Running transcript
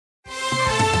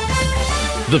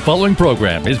The following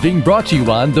program is being brought to you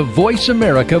on the Voice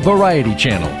America Variety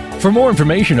Channel. For more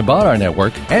information about our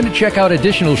network and to check out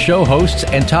additional show hosts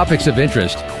and topics of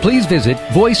interest, please visit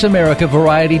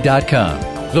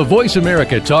voiceamericavariety.com. The Voice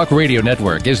America Talk Radio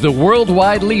Network is the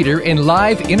worldwide leader in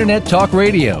live Internet talk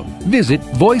radio. Visit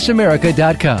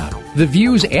voiceamerica.com. The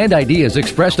views and ideas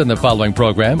expressed on the following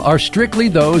program are strictly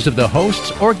those of the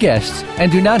hosts or guests and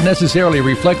do not necessarily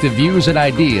reflect the views and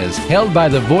ideas held by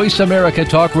the Voice America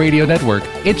Talk Radio Network,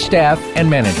 its staff, and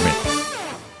management.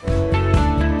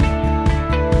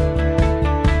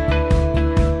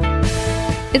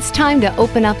 It's time to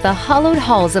open up the hollowed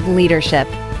halls of leadership.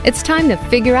 It's time to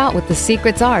figure out what the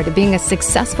secrets are to being a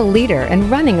successful leader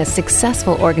and running a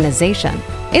successful organization.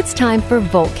 It's time for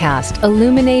VoltCast,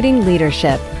 Illuminating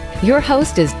Leadership. Your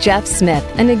host is Jeff Smith,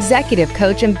 an executive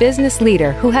coach and business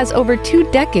leader who has over 2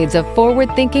 decades of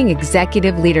forward-thinking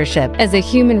executive leadership as a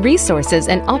human resources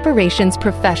and operations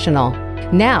professional.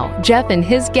 Now, Jeff and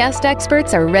his guest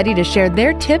experts are ready to share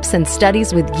their tips and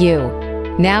studies with you.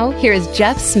 Now, here's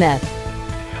Jeff Smith.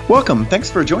 Welcome. Thanks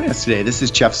for joining us today. This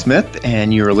is Jeff Smith,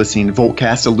 and you're listening to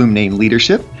VoltCast, Illuminating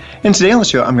Leadership. And today on the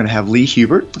show, I'm going to have Lee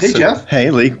Hubert. Hey, Jeff. Hey,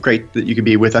 Lee. Great that you could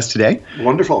be with us today.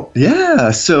 Wonderful.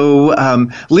 Yeah. So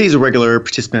Lee is a regular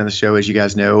participant of the show, as you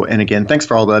guys know. And again, thanks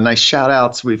for all the nice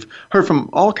shout-outs. We've heard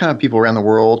from all kind of people around the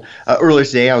world. Earlier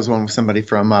today, I was on with somebody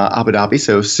from Abu Dhabi.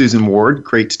 So Susan Ward,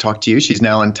 great to talk to you. She's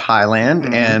now in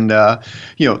Thailand and,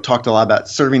 talked a lot about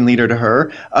serving leader to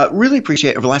her. Really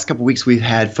appreciate it. Over the last couple of weeks, we've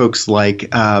had folks like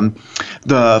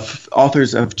the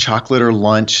authors of Chocolate or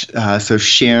Lunch, so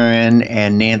Sharon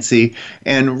and Nancy,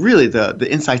 and really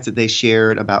the insights that they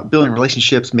shared about building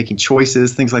relationships, making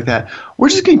choices, things like that. We're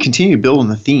just going to continue to build on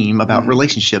the theme about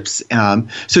relationships.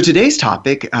 So today's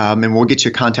topic, and we'll get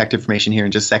your contact information here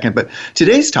in just a second, but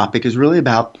today's topic is really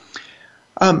about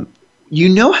you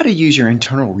know how to use your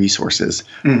internal resources,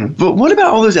 but what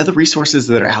about all those other resources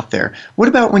that are out there? What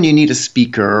about when you need a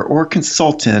speaker or a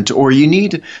consultant, or you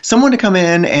need someone to come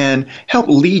in and help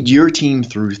lead your team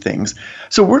through things?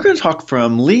 So we're going to talk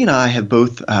from Lee and I have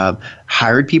both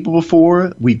hired people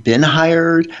before. We've been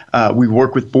hired. We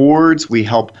work with boards. We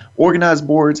help organize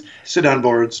boards. Sit on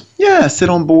boards. Yeah, sit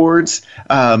on boards.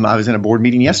 I was in a board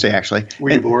meeting yesterday, actually.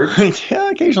 Were you bored?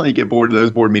 Yeah, occasionally you get bored of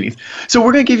those board meetings. So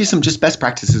we're going to give you some just best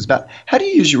practices about how do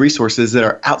you use your resources that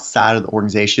are outside of the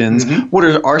organizations. What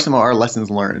are some of our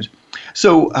lessons learned?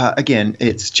 So, again,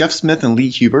 it's Jeff Smith and Lee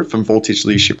Hubert from Voltage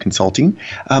Leadership Consulting.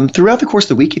 Throughout the course of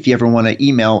the week, if you ever want to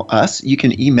email us, you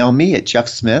can email me at Jeff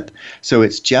Smith. So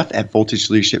it's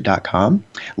jeff@voltageleadership.com.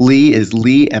 Lee is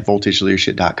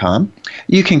lee@voltageleadership.com.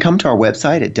 You can come to our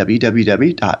website at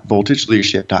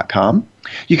www.voltageleadership.com.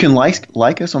 You can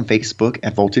like us on Facebook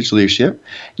at Voltage Leadership.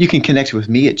 You can connect with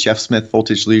me at Jeff Smith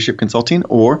Voltage Leadership Consulting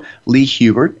or Lee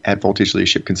Hubert at Voltage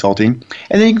Leadership Consulting.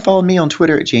 And then you can follow me on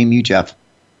Twitter at JMUJeff.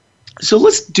 So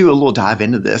let's do a little dive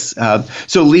into this.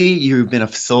 So Lee, you've been a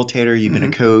facilitator, you've been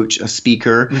a coach, a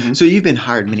speaker. So you've been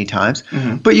hired many times,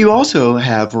 but you also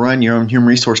have run your own human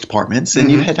resource departments,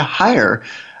 and you've had to hire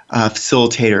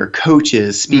facilitator,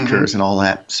 coaches, speakers, and all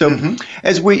that. So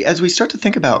as we start to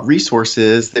think about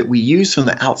resources that we use from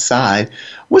the outside,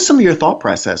 what's some of your thought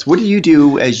process? What do you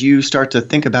do as you start to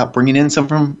think about bringing in some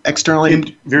from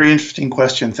externally? Very interesting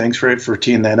question. Thanks for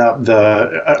teeing that up.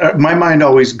 My mind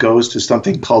always goes to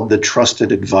something called the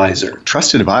trusted advisor.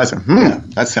 Trusted advisor. Yeah.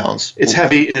 That sounds. It's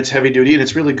heavy. It's heavy duty, and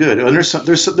it's really good. And there's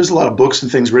a lot of books and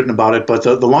things written about it. But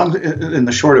the long and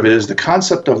the short of it is the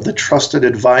concept of the trusted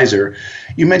advisor.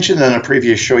 You mentioned on a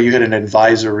previous show you had an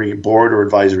advisory board or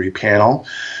advisory panel,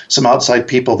 some outside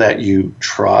people that you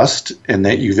trust and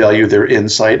that you value their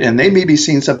insight, and they may be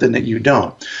seeing something that you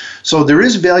don't. So there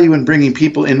is value in bringing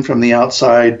people in from the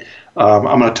outside. I'm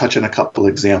going to touch on a couple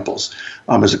examples.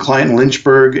 There's a client in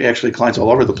Lynchburg, actually clients all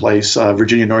over the place,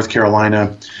 Virginia, North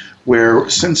Carolina, where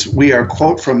since we are,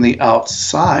 quote, from the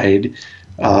outside,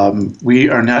 we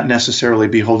are not necessarily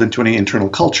beholden to any internal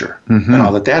culture and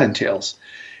all that entails.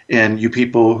 And you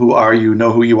people who are, you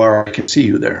know who you are, I can see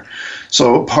you there.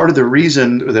 So part of the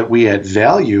reason that we add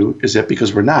value is that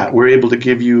because we're able to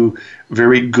give you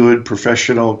very good,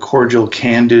 professional, cordial,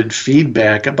 candid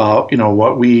feedback about,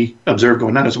 what we observe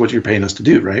going on is what you're paying us to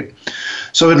do, right?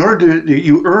 So in order to,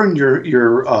 you earn your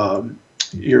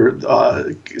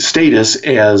status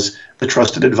as the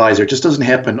trusted advisor. It just doesn't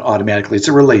happen automatically. It's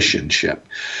a relationship.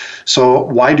 So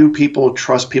why do people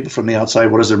trust people from the outside?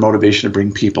 What is their motivation to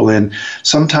bring people in?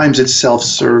 Sometimes it's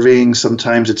self-serving.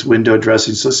 Sometimes it's window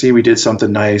dressing. So see, we did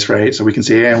something nice, right? So we can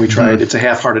say, yeah, we tried. It's a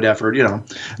half-hearted effort,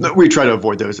 No, we try to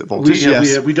avoid those at Voltage.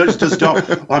 We just don't.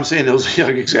 Well, I'm saying those. Yeah,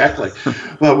 exactly.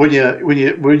 But when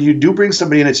you do bring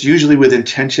somebody in, it's usually with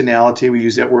intentionality. We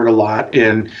use that word a lot.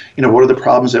 And what are the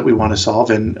problems that we want to solve,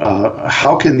 and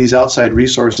how can these outside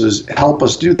resources help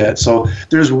us do that? So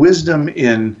there's wisdom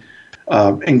in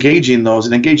engaging those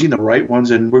and engaging the right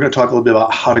ones, and we're going to talk a little bit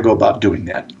about how to go about doing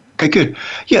that. Okay, good.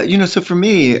 Yeah, so for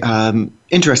me,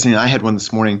 interesting, I had one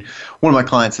this morning. One of my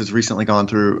clients has recently gone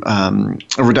through a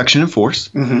reduction in force,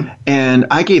 and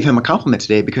I gave him a compliment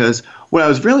today because what I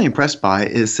was really impressed by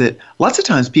is that lots of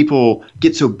times people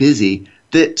get so busy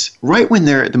that right when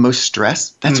they're the most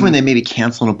stressed, that's when they maybe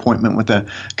cancel an appointment with a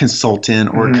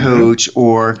consultant or a coach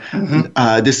or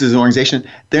this is an organization.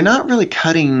 They're not really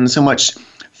cutting so much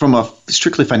from a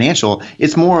strictly financial.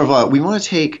 It's more of a, we want to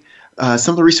take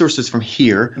some of the resources from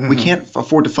here. We can't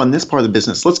afford to fund this part of the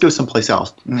business. Let's go someplace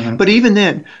else. But even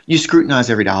then, you scrutinize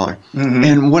every dollar.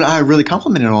 And what I really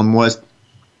complimented on was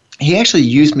he actually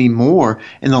used me more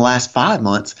in the last 5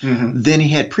 months than he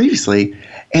had previously.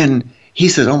 And he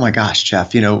said, oh my gosh,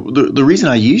 Jeff, the reason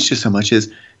I used you so much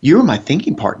is you were my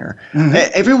thinking partner.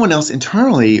 Everyone else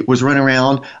internally was running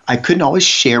around. I couldn't always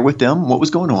share with them what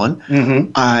was going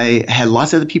on. I had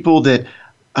lots of other people that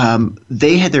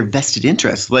they had their vested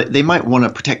interests. They might want to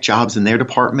protect jobs in their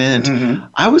department.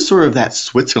 I was sort of that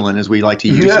Switzerland, as we like to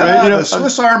use. Yeah, the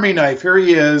Swiss Army knife. Here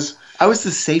he is. I was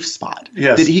the safe spot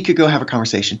that he could go have a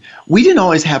conversation. We didn't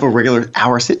always have a regular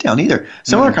hour sit down either.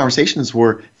 Some of our conversations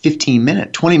were 15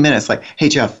 minutes, 20 minutes. Like, hey,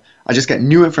 Jeff, I just got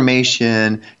new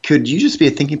information. Could you just be a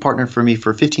thinking partner for me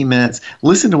for 15 minutes?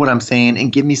 Listen to what I'm saying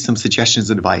and give me some suggestions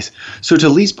and advice. So to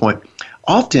Lee's point,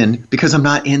 often because I'm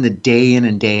not in the day in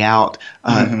and day out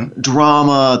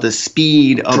drama, the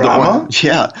speed of drama.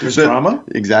 There's drama.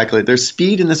 Exactly. There's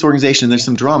speed in this organization. There's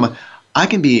some drama. I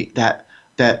can be that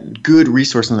good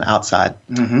resource on the outside.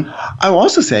 I will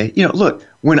also say, look,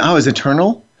 when I was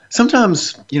internal,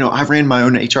 sometimes, I've ran my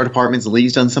own HR departments.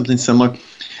 Lee's done something similar.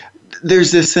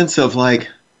 There's this sense of like,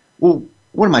 well,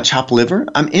 what am I, chopped liver?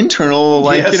 I'm internal,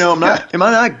 like, am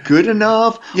I not good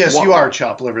enough? Yes, you are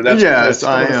chopped liver. That's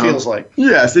what it feels like.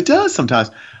 Yes, it does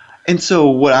sometimes. And so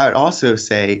what I would also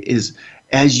say is,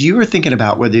 as you are thinking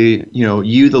about whether,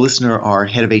 you, the listener, are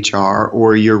head of HR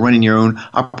or you're running your own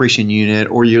operation unit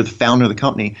or you're the founder of the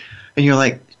company, and you're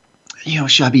like,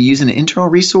 should I be using an internal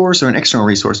resource or an external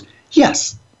resource?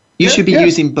 Yes. You should be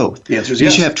using both. The answer is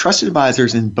yes. You should have trusted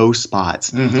advisors in both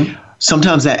spots.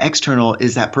 Sometimes that external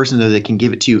is that person, though, that can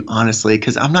give it to you honestly,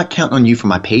 because I'm not counting on you for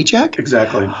my paycheck.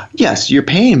 Exactly. Yes, you're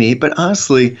paying me, but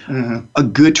honestly, a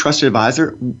good trusted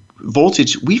advisor,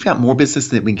 Voltage, we've got more business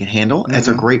that we can handle. That's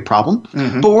a great problem.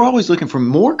 But we're always looking for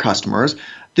more customers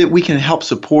that we can help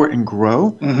support and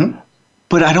grow.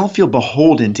 But I don't feel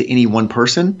beholden to any one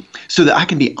person so that I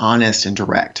can be honest and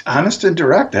direct. Honest and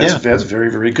direct. That's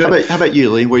very, very good. How about you,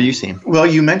 Lee? What are you seeing? Well,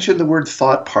 you mentioned the word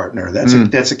thought partner.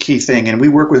 That's a key thing. And we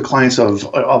work with clients of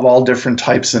all different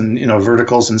types and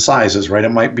verticals and sizes, right?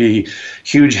 It might be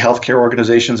huge healthcare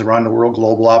organizations around the world,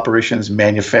 global operations,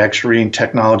 manufacturing,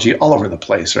 technology, all over the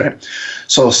place, right?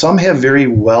 So some have very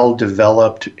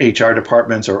well-developed HR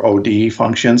departments or OD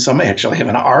functions. Some actually have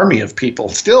an army of people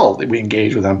still that we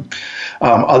engage with them.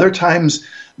 Other times,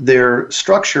 their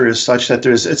structure is such that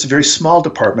it's a very small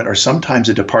department, or sometimes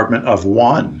a department of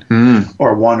one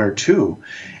or one or two.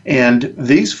 And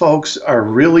these folks are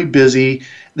really busy.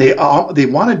 They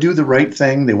want to do the right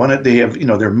thing.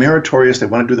 They're meritorious. They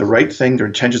want to do the right thing. Their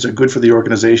intentions are good for the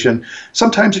organization.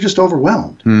 Sometimes they're just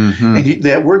overwhelmed. And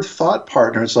that word thought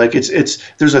partner, it's like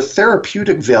there's a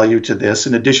therapeutic value to this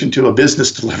in addition to a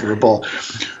business deliverable,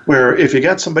 where if you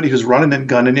got somebody who's running and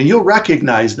gunning, and you'll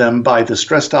recognize them by the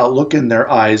stressed out look in their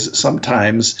eyes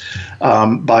sometimes,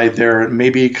 by their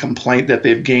maybe complaint that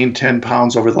they've gained 10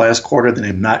 pounds over the last quarter, that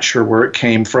I'm not sure where it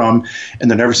came from, and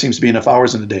there never seems to be enough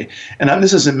hours in the day. And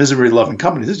this isn't misery loving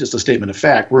company. This is just a statement of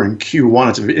fact. We're in Q1.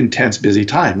 It's an intense, busy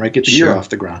time, right? Get the year off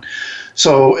the ground.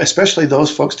 So especially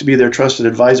those folks to be their trusted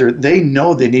advisor, they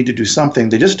know they need to do something.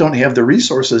 They just don't have the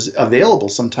resources available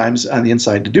sometimes on the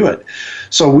inside to do it.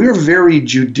 So we're very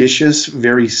judicious,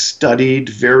 very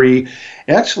studied,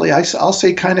 actually, I'll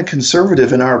say kind of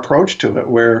conservative in our approach to it,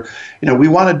 where, we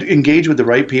want to engage with the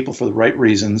right people for the right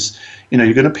reasons.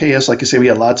 You're going to pay us, like you say, we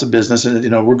have lots of business, and,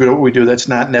 we're good at what we do. That's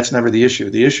never the issue.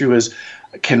 The issue is,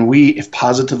 can we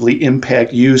positively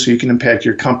impact you so you can impact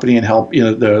your company and help,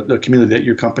 the community that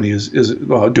your company is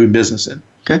doing business in?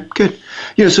 Okay,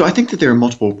 good. So I think that there are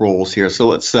multiple roles here. So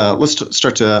let's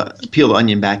start to peel the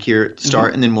onion back here at the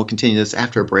start, and then we'll continue this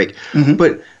after a break.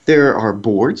 But there are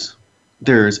boards.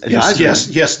 There's advisory.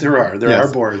 Yes, there are. There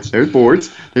are boards. There's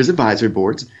boards. There's advisory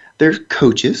boards. There's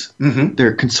coaches. There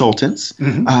are consultants.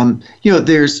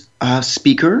 There's a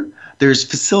speaker. There's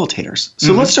facilitators.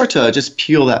 So let's start to just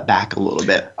peel that back a little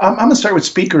bit. I'm going to start with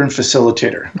speaker and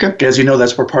facilitator. Okay. As you know,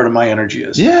 that's where part of my energy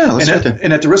is. Yeah, let's start there.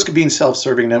 And at the risk of being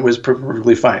self-serving, that was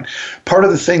perfectly fine. Part of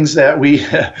the things that we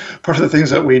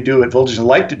do at Voltage and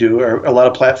like to do are a lot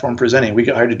of platform presenting. We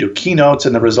get hired to do keynotes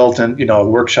and the resultant,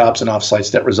 workshops and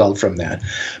offsites that result from that.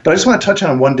 But I just want to touch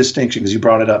on one distinction because you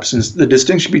brought it up, since the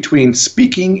distinction between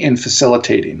speaking and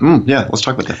facilitating. Yeah, let's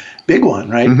talk about that. Big one,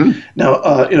 right?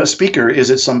 Now, speaker, is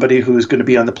it somebody who's going to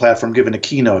be on the platform giving a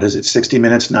keynote? Is it 60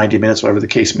 minutes, 90 minutes, whatever the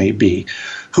case may be?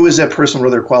 Who is that person? What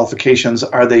are their qualifications?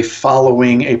 Are they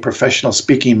following a professional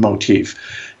speaking motif?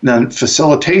 Now,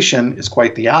 facilitation is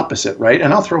quite the opposite, right?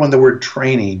 And I'll throw in the word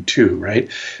training too, right?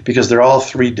 Because they're all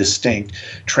three distinct.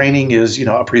 Training is,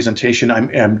 a presentation.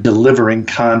 I'm delivering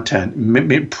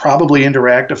content, probably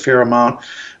interact a fair amount,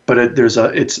 but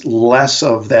it's less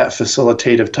of that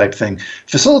facilitative type thing.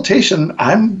 Facilitation,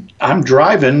 I'm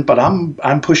driving, but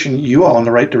I'm pushing you all in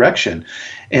the right direction.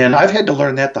 And I've had to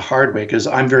learn that the hard way because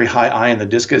I'm very high I in the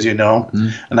disc, as you know,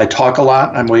 and I talk a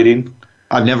lot. I'm waiting.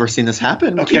 I've never seen this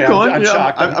happen. Okay, keep going. I'm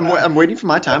shocked. I'm waiting for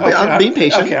my time. Okay, I'm being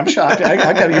patient. Okay, I'm shocked. I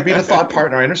got to be a thought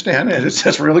partner. I understand.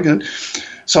 That's really good.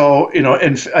 So, in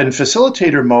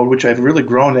facilitator mode, which I've really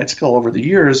grown that skill over the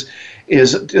years,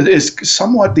 is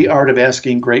somewhat the art of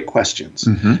asking great questions.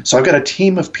 So I've got a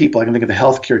team of people. I can think of the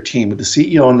healthcare team with the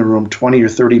CEO in the room, 20 or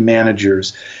 30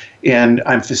 managers, and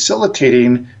I'm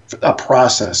facilitating a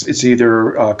process. It's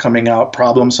either coming out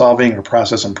problem solving or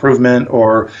process improvement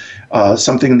or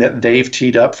something that they've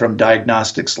teed up from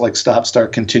diagnostics like stop,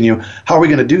 start, continue. How are we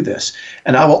going to do this?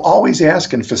 And I will always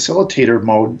ask in facilitator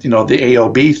mode, the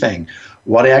AOB thing.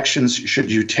 What actions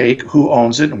should you take? Who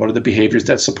owns it? And what are the behaviors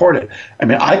that support it? I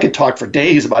mean, I could talk for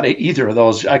days about either of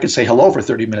those. I could say hello for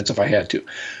 30 minutes if I had to.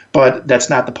 But that's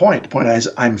not the point. The point is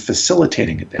I'm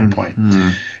facilitating at that point.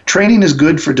 Training is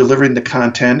good for delivering the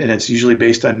content, and it's usually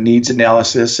based on needs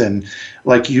analysis. And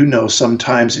like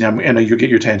sometimes, and you'll get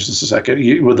your tangents in a second,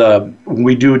 when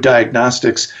we do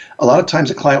diagnostics, a lot of times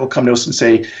a client will come to us and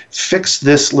say, fix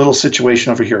this little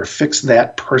situation over here, fix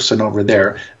that person over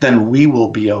there, then we will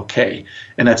be okay.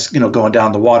 And that's, going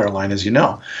down the water line, as you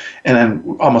know. And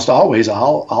then almost always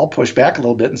I'll push back a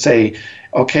little bit and say,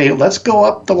 okay, let's go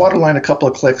up the water line a couple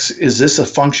of clicks. Is this a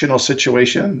functional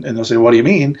situation? And they'll say, what do you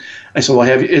mean? I said, well,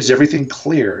 is everything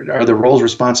clear? Are the roles,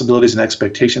 responsibilities, and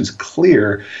expectations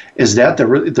clear? Is that the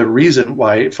reason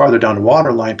why farther down the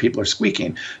water line people are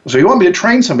squeaking? So you want me to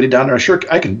train somebody down there? Sure,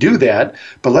 I can do that,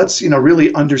 but let's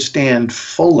really understand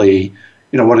fully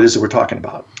what it is that we're talking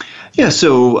about. Yeah,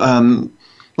 so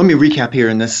let me recap here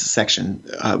in this section.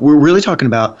 We're really talking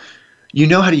about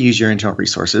how to use your internal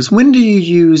resources. When do you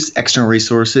use external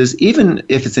resources? Even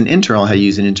if it's an internal, how to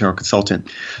use an internal consultant.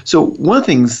 So one of the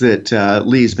things that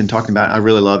Lee's been talking about, I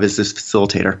really love, is this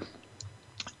facilitator.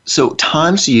 So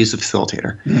times to use a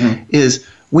facilitator is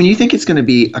when you think it's going to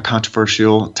be a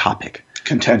controversial topic.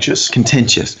 Contentious.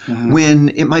 When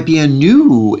it might be a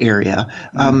new area.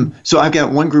 So I've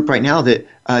got one group right now that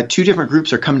two different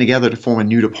groups are coming together to form a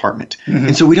new department.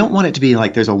 And so we don't want it to be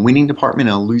like there's a winning department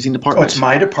and a losing department. Oh, it's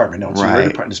my department. No, it's your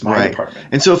department. It's my department.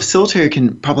 And so a facilitator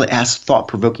can probably ask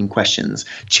thought-provoking questions,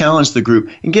 challenge the group,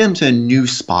 and get them to a new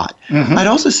spot. I'd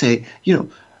also say,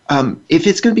 if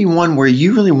it's going to be one where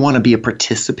you really want to be a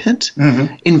participant,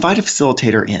 invite a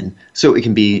facilitator in. So it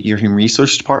can be your human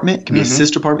resource department, it can be a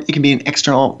sister department, it can be an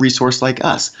external resource like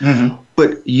us.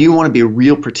 But you want to be a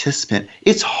real participant.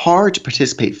 It's hard to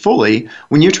participate fully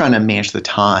when you're trying to manage the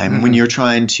time, when you're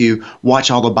trying to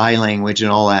watch all the body language and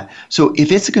all that. So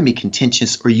if it's going to be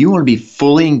contentious or you want to be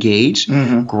fully engaged,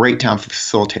 great time for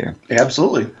facilitator.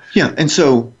 Absolutely. Yeah, and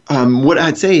so what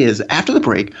I'd say is after the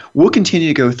break, we'll continue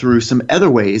to go through some other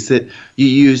ways that you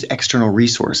use external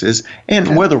resources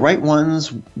and what are the right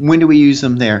ones, when do we use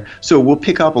them there. So we'll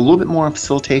pick up a little bit more on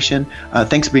facilitation.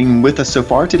 Thanks for being with us so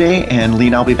far today, and Lee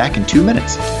and I'll be back in 2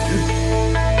 minutes.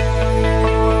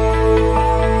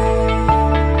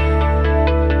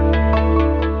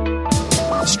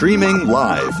 Streaming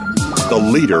live, the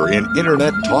leader in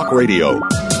Internet Talk Radio,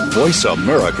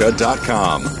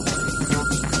 VoiceAmerica.com.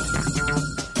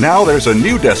 Now there's a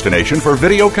new destination for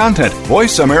video content,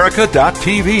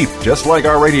 VoiceAmerica.tv. Just like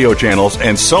our radio channels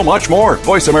and so much more.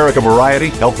 Voice America Variety,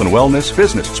 Health and Wellness,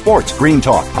 Business, Sports, Green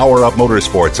Talk, Power Up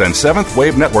Motorsports, and Seventh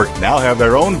Wave Network now have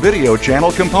their own video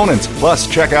channel components. Plus,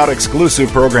 check out exclusive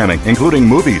programming, including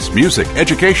movies, music,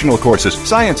 educational courses,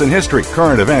 science and history,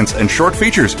 current events, and short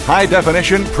features.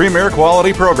 High-definition, premier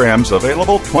quality programs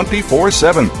available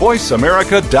 24/7.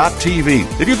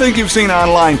 VoiceAmerica.tv. If you think you've seen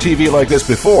online TV like this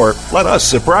before, let us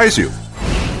surprise you.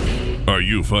 Are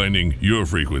you finding your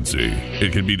frequency?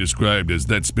 It can be described as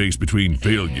that space between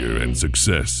failure and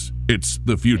success. It's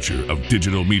the future of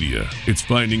digital media. It's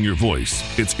finding your voice.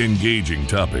 It's engaging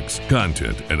topics,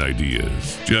 content, and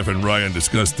ideas. Jeff and Ryan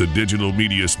discuss the digital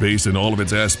media space and all of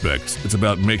its aspects. It's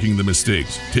about making the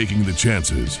mistakes, taking the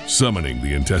chances, summoning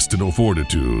the intestinal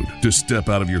fortitude to step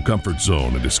out of your comfort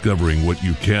zone and discovering what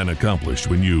you can accomplish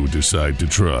when you decide to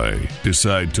try,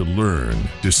 decide to learn,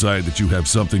 decide that you have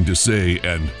something to say,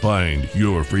 and find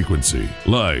your frequency.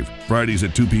 Live Fridays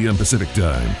at 2 p.m. Pacific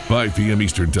Time, 5 p.m.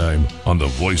 Eastern Time on the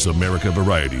Voice America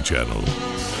Variety Channel.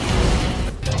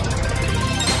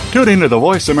 Tune into the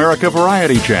Voice America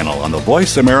Variety Channel on the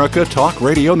Voice America Talk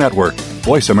Radio Network.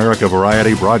 Voice America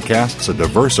Variety broadcasts a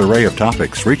diverse array of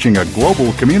topics reaching a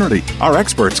global community. Our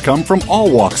experts come from all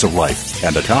walks of life,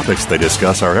 and the topics they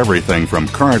discuss are everything from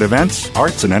current events,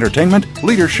 arts and entertainment,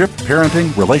 leadership,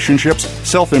 parenting, relationships,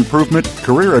 self-improvement,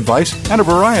 career advice, and a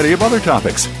variety of other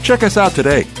topics. Check us out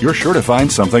today. You're sure to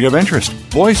find something of interest.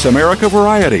 Voice America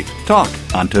Variety. Talk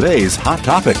on today's hot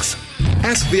topics.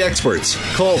 Ask the experts.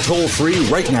 Call toll-free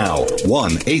right now,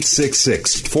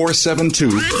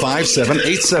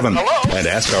 1-866-472-5787. And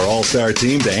ask our All-Star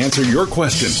team to answer your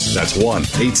question. That's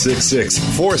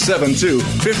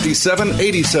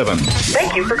 1-866-472-5787.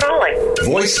 Thank you for calling.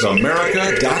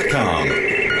 VoiceAmerica.com.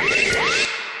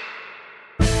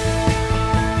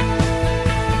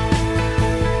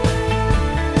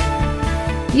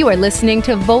 You are listening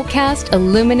to VoltCast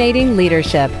Illuminating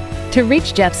Leadership. To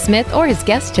reach Jeff Smith or his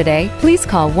guest today, please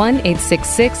call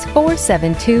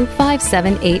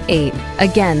 1-866-472-5788.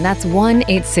 Again, that's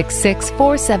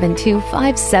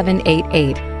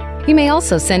 1-866-472-5788. You may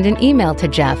also send an email to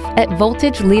Jeff at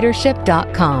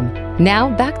voltageleadership.com. Now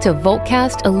back to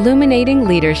VoltCast Illuminating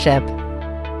Leadership.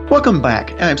 Welcome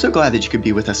back. And I'm so glad that you could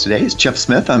be with us today. It's Jeff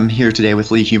Smith. I'm here today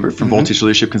with Lee Hubert from Voltage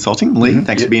Leadership Consulting. Lee,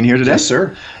 thanks for being here today. Yes,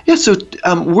 sir. Yeah, so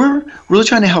we're really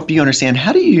trying to help you understand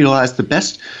how do you utilize the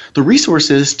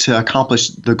resources to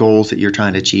accomplish the goals that you're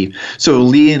trying to achieve. So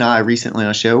Lee and I recently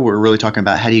on a show, we're really talking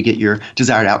about how do you get your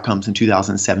desired outcomes in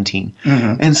 2017.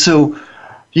 And so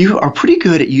you are pretty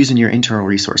good at using your internal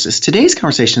resources. Today's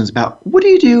conversation is about what do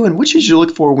you do and what should you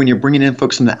look for when you're bringing in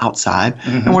folks from the outside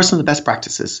and what are some of the best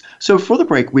practices. So for the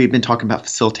break, we've been talking about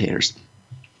facilitators.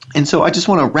 And so I just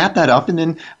want to wrap that up and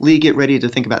then, Lee, get ready to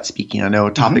think about speaking. I know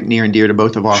a topic near and dear to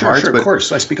both of our hearts. Sure, of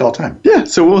course. I speak all the time. Yeah,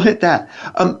 so we'll hit that.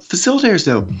 Facilitators,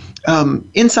 though,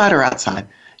 inside or outside,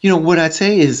 what I'd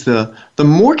say is the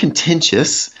more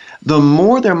contentious, the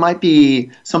more there might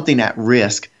be something at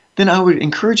risk, then I would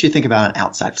encourage you to think about an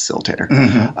outside facilitator.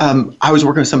 I was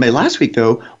working with somebody last week,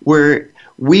 though, where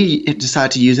we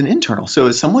decided to use an internal. So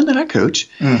it's someone that I coach,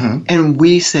 and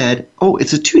we said,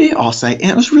 it's a 2-day offsite,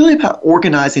 and it was really about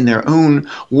organizing their own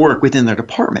work within their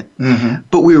department.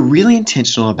 But we were really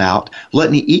intentional about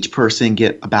letting each person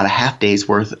get about a half day's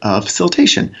worth of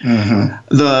facilitation.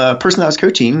 The person that I was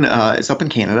coaching is up in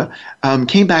Canada,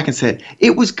 came back and said,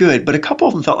 it was good, but a couple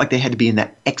of them felt like they had to be in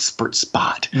that expert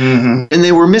spot. And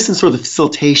they were missing sort of the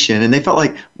facilitation, and they felt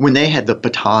like when they had the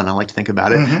baton, I like to think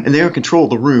about it, and they were in control of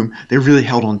the room, they really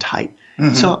held on tight.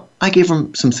 So I gave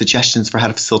them some suggestions for how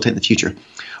to facilitate in the future.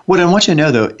 What I want you to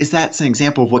know, though, is that's an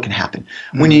example of what can happen.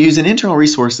 When you use an internal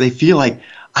resource, they feel like,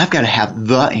 I've got to have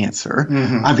the answer.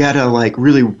 I've got to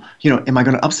really, am I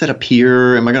going to upset a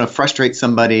peer? Am I going to frustrate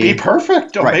somebody? Be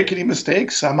perfect. Don't make any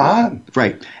mistakes. I'm on.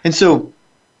 Right. And so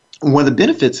one of the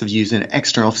benefits of using an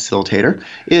external facilitator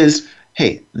is,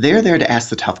 hey, they're there to ask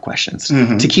the tough questions,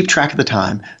 to keep track of the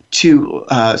time, to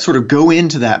sort of go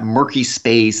into that murky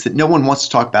space that no one wants to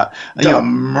talk about. The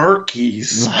murky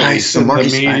space in the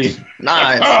meeting.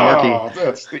 Nice, murky.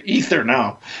 That's the ether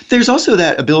now. There's also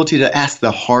that ability to ask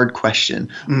the hard question.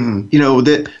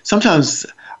 That sometimes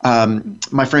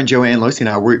my friend Joanne Losey and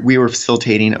I, we were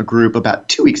facilitating a group about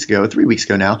 3 weeks ago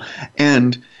now,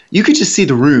 and you could just see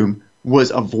the room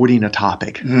was avoiding a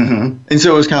topic. And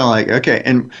so it was kind of like, okay.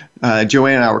 And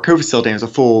Joanne and I were co-facilitating. It was a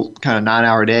full kind of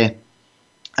 9-hour day.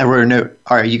 I wrote a note.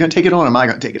 All right, are you going to take it on or am I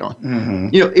going to take it on?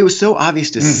 It was so obvious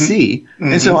to see.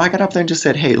 And so I got up there and just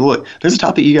said, hey, look, there's a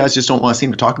topic you guys just don't want to seem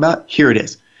to talk about. Here it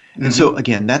is. And so,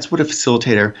 again, that's what a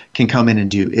facilitator can come in and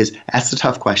do is ask the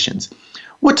tough questions.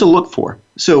 what to look for.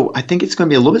 So I think it's going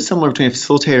to be a little bit similar between a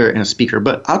facilitator and a speaker,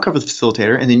 but I'll cover the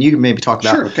facilitator, and then you can maybe talk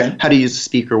about how to use the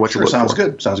speaker, what to look for. Sounds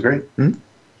good. Sounds great. Mm-hmm.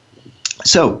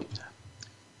 So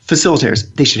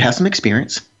facilitators, they should have some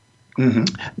experience. Mm-hmm.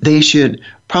 They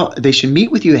should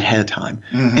meet with you ahead of time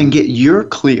and get your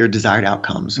clear desired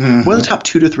outcomes. What are the top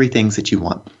 2 to 3 things that you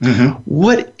want?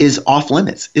 What is off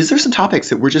limits? Is there some topics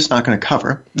that we're just not going to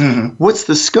cover? What's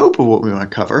the scope of what we want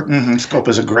to cover? Scope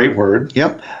is a great word.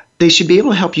 Yep. They should be able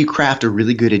to help you craft a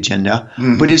really good agenda,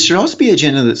 but it should also be an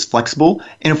agenda that's flexible.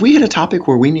 And if we hit a topic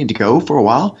where we need to go for a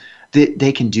while,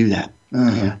 they can do that.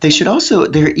 They should also,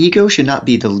 their ego should not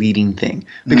be the leading thing,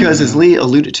 because as Lee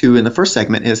alluded to in the first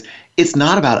segment, it's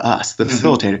not about us, the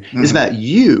facilitator. It's about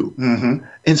you.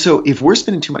 And so if we're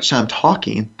spending too much time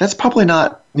talking, that's probably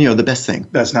not the best thing.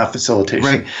 That's not facilitation.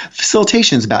 Right.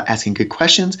 Facilitation is about asking good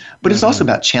questions, but it's also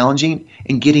about challenging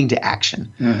and getting to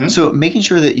action. So making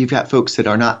sure that you've got folks that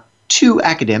are not too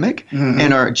academic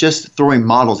and are just throwing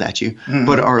models at you,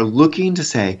 but are looking to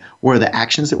say, what are the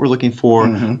actions that we're looking for,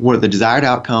 what are the desired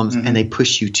outcomes, and they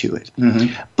push you to it.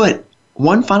 But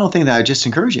one final thing that I just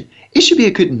encourage you, it should be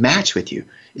a good match with you.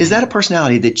 Is that a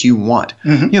personality that you want?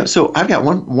 So I've got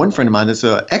one friend of mine that's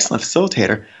an excellent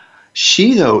facilitator.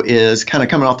 She, though, is kind of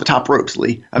coming off the top ropes,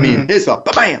 Lee. I mean, it's a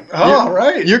bam. Oh,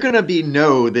 right. You're going to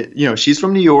know that, she's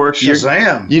from New York.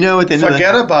 Shazam. At the end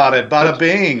Forget about it. Bada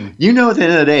bing. At the end of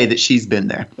the day that she's been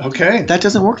there. Okay. That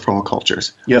doesn't work for all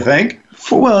cultures. You think?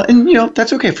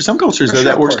 That's okay. For some cultures, though,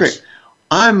 that works great.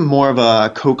 I'm more of a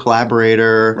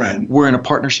co-collaborator. Right. We're in a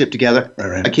partnership together.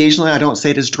 Right. Occasionally, I don't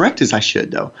say it as direct as I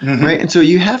should, though. Right. And so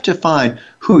you have to find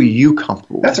who are you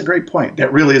comfortable with. That's a great point.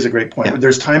 That really is a great point. Yeah.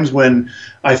 There's times when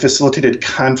I facilitated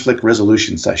conflict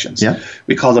resolution sessions. Yeah.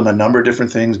 We call them a number of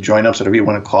different things, join-ups, whatever you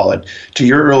want to call it. To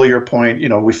your earlier point,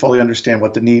 we fully understand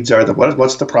what the needs are,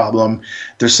 what's the problem.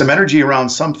 There's some energy around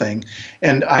something.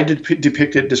 And I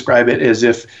describe it as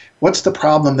if, what's the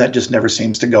problem that just never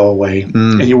seems to go away?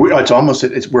 And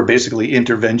we're basically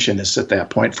interventionists at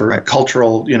that point for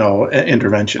cultural,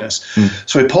 interventionists.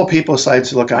 So we pull people aside and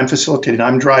say, look, I'm facilitating,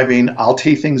 I'm driving, I'll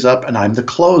tee things up, and I'm the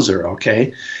closer,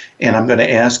 okay? And I'm going to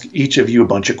ask each of you a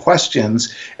bunch of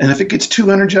questions. And if it gets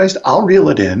too energized, I'll reel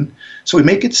it in. So we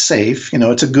make it safe.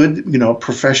 It's a good,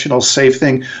 professional, safe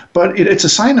thing. But it's a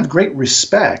sign of great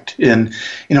respect. And,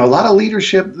 a lot of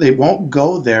leadership, they won't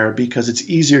go there because it's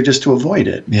easier just to avoid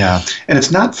it. Yeah. And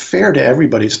it's not fair to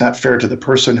everybody. It's not fair to the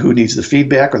person who needs the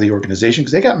feedback or the organization,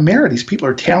 because they got merit. These people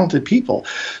are talented people.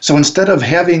 So instead of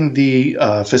having the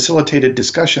facilitated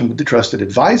discussion with the trusted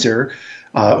advisor,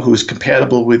 who's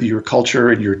compatible with your culture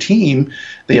and your team,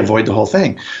 they avoid the whole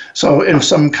thing. So in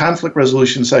some conflict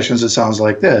resolution sessions, it sounds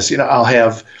like this. I'll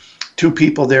have 2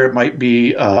 people there. It might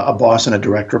be a boss and a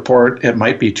direct report. It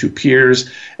might be 2 peers.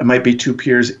 It might be 2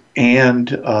 peers and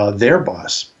their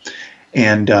boss.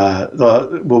 And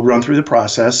we'll run through the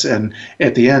process. And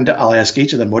at the end, I'll ask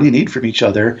each of them, what do you need from each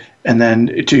other? And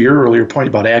then to your earlier point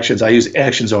about actions, I use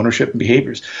actions, ownership, and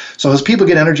behaviors. So as people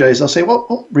get energized, they'll say,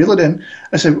 well, reel it in.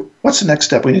 I say, what's the next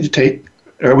step we need to take?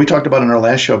 Or we talked about in our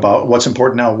last show about what's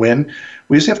important now, when.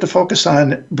 We just have to focus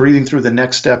on breathing through the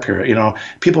next step here.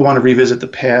 People want to revisit the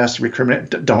past,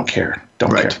 recriminate. Don't care.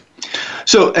 Don't care.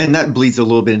 So, and that bleeds a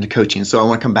little bit into coaching. So I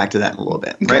want to come back to that in a little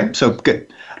bit. Okay. Right. So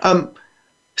good.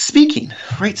 Speaking,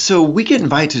 right? So we get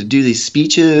invited to do these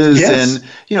speeches, and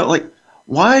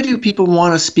why do people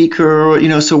want a speaker?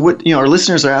 So what? Our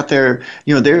listeners are out there.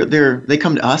 They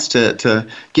come to us to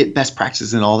get best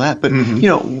practices and all that. But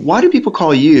why do people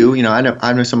call you? I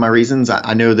know some of my reasons.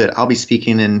 I know that I'll be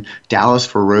speaking in Dallas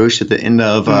for Roche at the end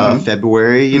of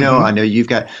February. I know you've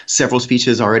got several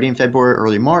speeches already in February,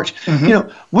 early March.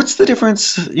 What's the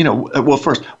difference? Well,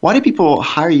 first, why do people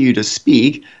hire you to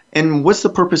speak? And what's the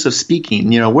purpose of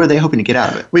speaking? What are they hoping to get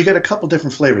out of it? We got a couple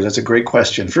different flavors. That's a great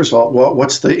question. First of all,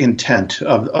 what's the intent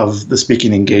of the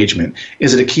speaking engagement?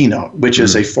 Is it a keynote, which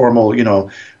is a formal,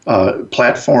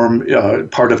 platform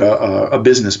part of a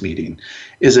business meeting?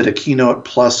 Is it a keynote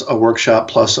plus a workshop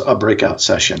plus a breakout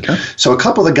session? Okay. So a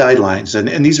couple of the guidelines,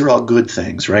 and these are all good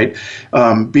things, right?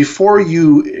 Before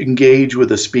you engage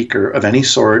with a speaker of any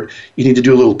sort, you need to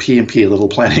do a little P&P, a little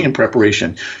planning and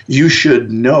preparation. You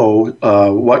should know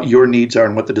what your needs are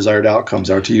and what the desired outcomes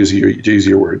are, to use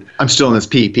your word. I'm still in this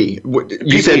P.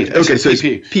 You said, okay, so it's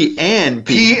P and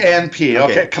P. P&P.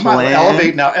 Okay, come on,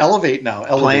 elevate now.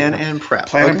 Plan and prep.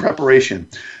 Plan and preparation.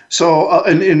 So,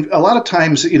 and a lot of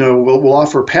times, we'll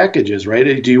offer packages,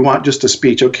 right? Do you want just a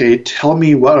speech? Okay, tell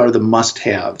me what are the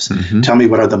must-haves. Tell me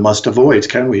what are the must-avoids,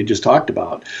 kind of what we just talked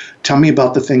about. Tell me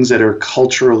about the things that are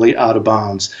culturally out of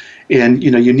bounds. And,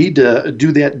 you need to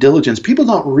do that diligence. People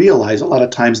don't realize a lot of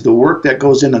times the work that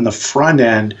goes in on the front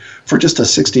end for just a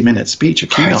 60-minute speech, a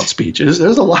keynote speech. There's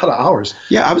a lot of hours.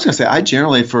 Yeah, I was going to say, I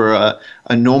generally, for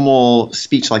a normal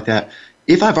speech like that,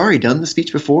 if I've already done the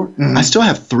speech before, I still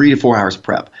have 3 to 4 hours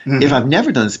prep. If I've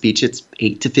never done the speech, it's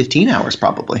 8 to 15 hours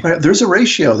probably. Right. There's a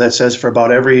ratio that says for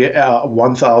about every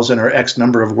 1,000 or X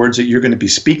number of words that you're going to be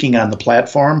speaking on the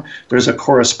platform, there's a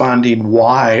corresponding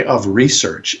Y of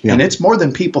research. Yeah. And it's more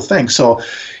than people think. So,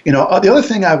 the other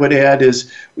thing I would add is,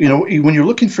 when you're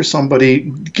looking for somebody,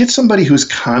 get somebody who's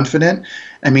confident.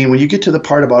 I mean, when you get to the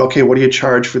part about, okay, what do you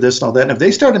charge for this and all that? And if they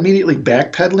start immediately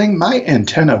backpedaling, my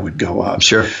antenna would go up.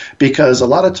 Sure. Because a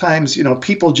lot of times,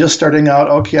 people just starting out,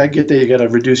 okay, I get that you got to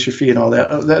reduce your fee and all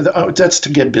that. That's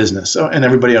to get business. And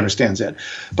everybody understands that.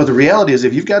 But the reality is,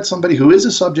 if you've got somebody who is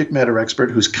a subject matter expert,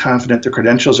 who's confident, their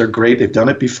credentials are great, they've done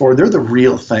it before, they're the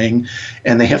real thing,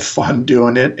 and they have fun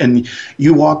doing it. And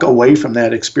you walk away from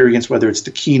that experience, whether it's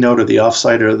the keynote or the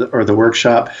offsite or the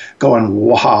workshop, going,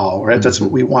 wow, right? That's what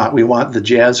we want. We want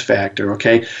the jazz factor,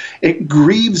 okay? It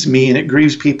grieves me and it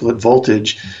grieves people at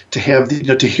Voltage to have,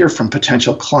 to hear from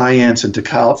potential clients and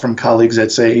from colleagues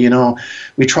that say,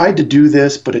 we tried to do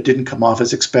this, but it didn't come off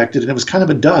as expected, and it was kind of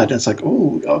a dud. And it's like,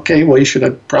 oh, okay, well, you should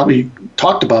have probably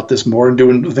talked about this more and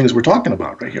doing the things we're talking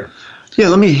about right here. Yeah,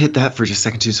 let me hit that for just a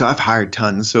second, too. So I've hired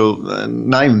tons. So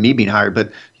not even me being hired,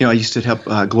 but, I used to help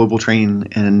global training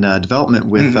and development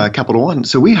with Capital One.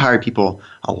 So we hired people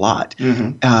a lot.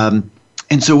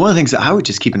 And so one of the things that I would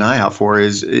just keep an eye out for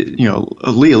is,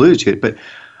 Lee alluded to it, but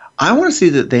I want to see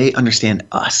that they understand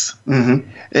us.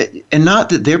 And not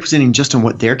that they're presenting just on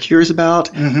what they're curious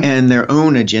about and their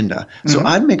own agenda. So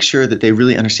I'd make sure that they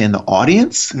really understand the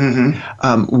audience,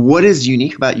 what is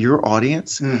unique about your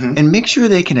audience, and make sure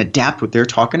they can adapt what they're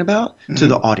talking about to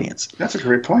the audience. That's a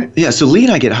great point. Yeah, so Lee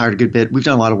and I get hired a good bit. We've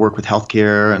done a lot of work with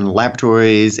healthcare and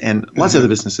laboratories and lots of other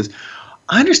businesses.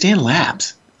 I understand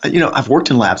labs. I've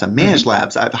worked in labs, I've managed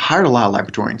labs, I've hired a lot of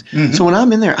laboratorians. So when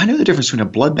I'm in there, I know the difference between a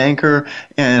blood banker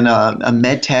and a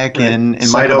med tech and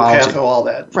microbiology. All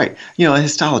that. Right. A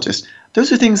histologist.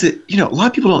 Those are things that, a lot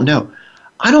of people don't know.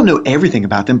 I don't know everything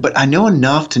about them, but I know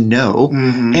enough to know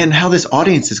and how this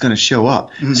audience is going to show up.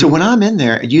 So when I'm in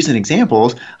there using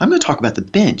examples, I'm going to talk about the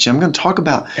bench. I'm going to talk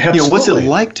about what's it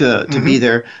like to be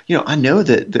there. I know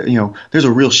that there's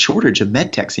a real shortage of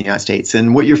med techs in the United States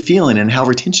and what you're feeling and how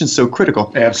retention is so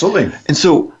critical. Absolutely. And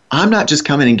so I'm not just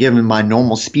coming and giving my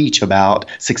normal speech about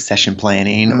succession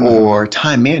planning or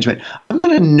time management. I'm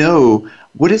going to know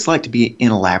what it's like to be in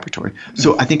a laboratory.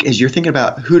 So I think as you're thinking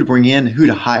about who to bring in, who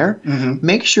to hire,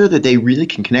 make sure that they really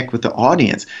can connect with the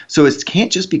audience. So it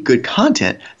can't just be good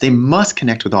content. They must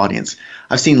connect with the audience.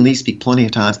 I've seen Lee speak plenty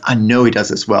of times. I know he does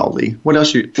this well, Lee. What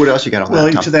else you got on that?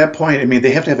 Well, to that point,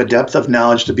 they have to have a depth of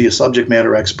knowledge to be a subject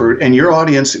matter expert, and your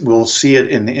audience will see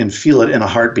it and feel it in a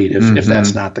heartbeat if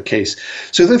that's not the case.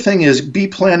 So the thing is, be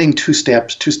planning two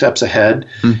steps ahead.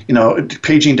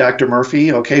 Paging Dr.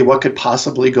 Murphy, okay, what could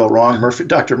possibly go wrong?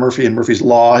 Dr. Murphy and Murphy's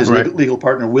Law, his legal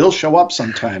partner, will show up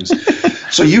sometimes.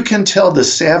 So you can tell the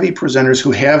savvy presenters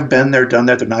who have been there, done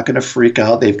that, they're not going to freak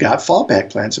out. They've got fallback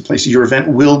plans in place. Your event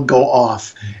will go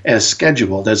off as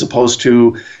scheduled, as opposed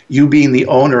to you being the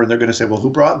owner and they're going to say, well, who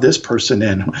brought this person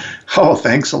in? Oh,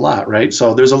 thanks a lot, right?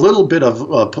 So there's a little bit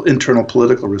of internal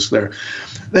political risk there.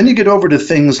 Then you get over to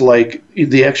things like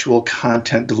the actual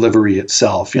content delivery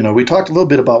itself. We talked a little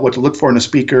bit about what to look for in a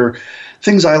speaker.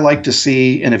 Things I like to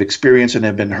see and have experienced and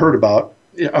have been heard about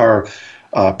are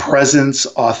presence,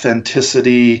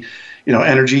 authenticity,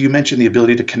 energy. You mentioned the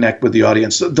ability to connect with the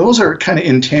audience. Those are kind of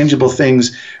intangible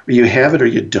things where you have it or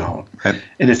you don't. Right.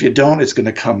 And if you don't, it's going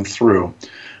to come through.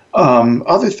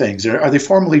 Other things, are they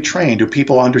formally trained? Do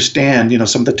people understand,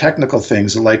 some of the technical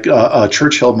things like a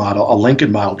Churchill model, a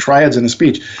Lincoln model, triads in a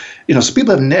speech? So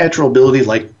people have natural ability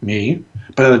like me.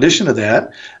 But in addition to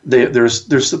that,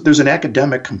 there's an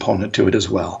academic component to it as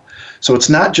well. So it's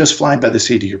not just flying by the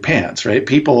seat of your pants, right?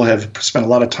 People have spent a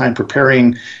lot of time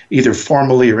preparing either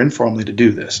formally or informally to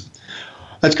do this.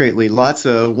 That's great, Lee. Lots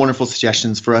of wonderful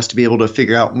suggestions for us to be able to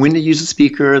figure out when to use a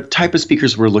speaker, the type of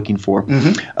speakers we're looking for.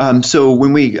 So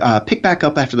when we pick back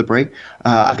up after the break,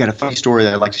 I've got a funny story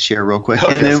that I'd like to share real quick.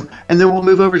 Okay. And then we'll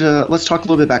move over to, let's talk a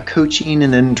little bit about coaching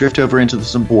and then drift over into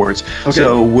some boards. Okay.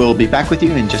 So we'll be back with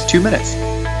you in just 2 minutes.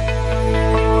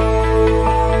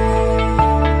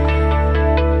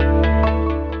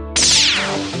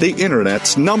 The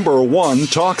Internet's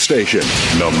 #1 talk station.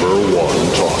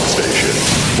 #1 talk station.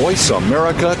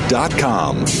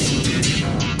 VoiceAmerica.com.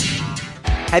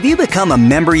 Have you become a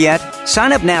member yet?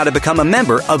 Sign up now to become a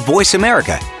member of Voice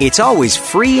America. It's always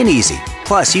free and easy.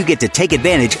 Plus, you get to take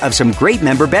advantage of some great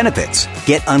member benefits.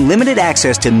 Get unlimited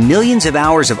access to millions of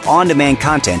hours of on-demand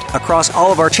content across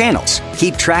all of our channels.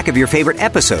 Keep track of your favorite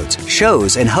episodes,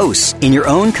 shows, and hosts in your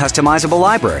own customizable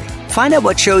library. Find out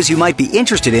what shows you might be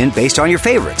interested in based on your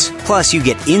favorites. Plus, you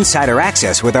get insider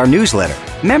access with our newsletter.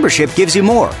 Membership gives you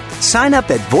more. Sign up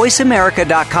at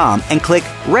voiceamerica.com and click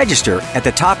register at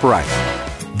the top right.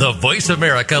 The Voice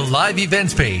America Live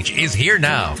Events page is here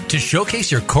now to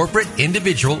showcase your corporate,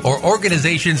 individual, or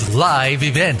organization's live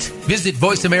event. Visit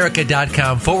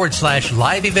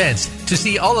voiceamerica.com/live events to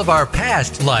see all of our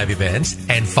past live events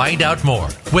and find out more.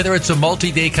 Whether it's a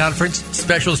multi-day conference,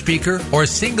 special speaker, or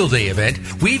single-day event,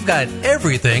 we've got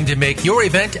everything to make your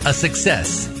event a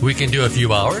success. We can do a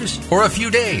few hours or a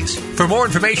few days. For more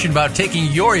information about taking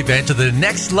your event to the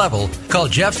next level, call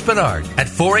Jeff Spinard at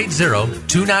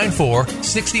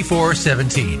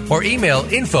 480-294-6417 or email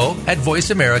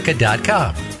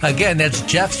info@voiceamerica.com. Again, that's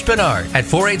Jeff Spinard at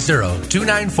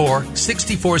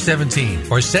 480-294-6417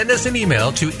 or send us an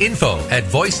email to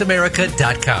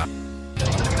info@voiceamerica.com.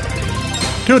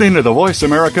 Tune into the Voice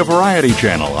America Variety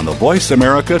channel on the Voice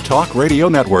America Talk Radio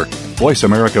Network. Voice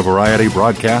America Variety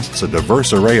broadcasts a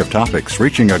diverse array of topics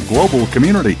reaching a global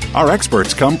community. Our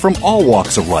experts come from all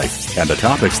walks of life, and the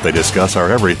topics they discuss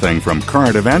are everything from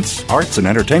current events, arts and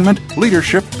entertainment,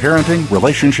 leadership, parenting,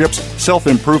 relationships,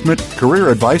 self-improvement, career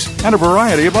advice, and a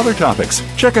variety of other topics.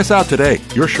 Check us out today.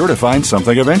 You're sure to find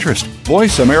something of interest.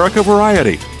 Voice America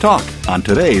Variety. Talk on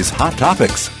today's hot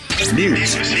topics.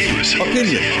 News,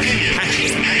 opinion,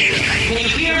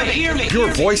 your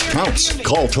voice counts.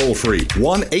 Call toll-free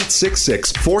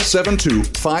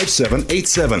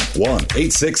 1-866-472-5787.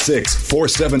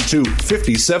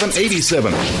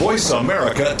 1-866-472-5787.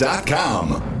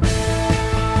 VoiceAmerica.com.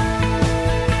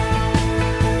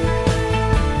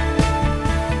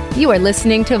 You are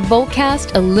listening to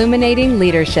VoltCast Illuminating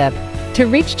Leadership. To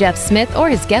reach Jeff Smith or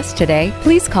his guest today,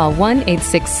 please call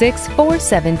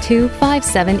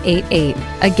 1-866-472-5788.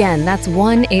 Again, that's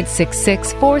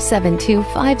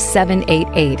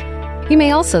 1-866-472-5788. You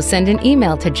may also send an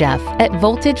email to Jeff at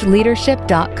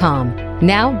voltageleadership.com.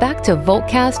 Now back to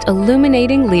VoltCast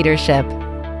Illuminating Leadership.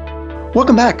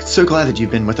 Welcome back. So glad that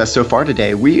you've been with us so far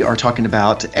today. We are talking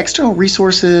about external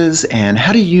resources and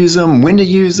how to use them, when to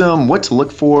use them, what to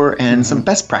look for, and some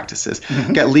best practices.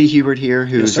 We've got Lee Hubert here,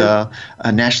 who's a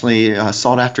nationally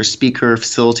sought-after speaker,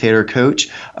 facilitator, coach.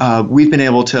 We've been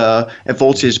able to, at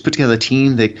Voltage, put together a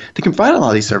team that can provide a lot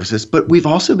of these services, but we've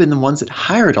also been the ones that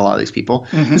hired a lot of these people.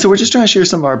 And so we're just trying to share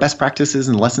some of our best practices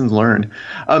and lessons learned.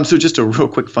 So just a real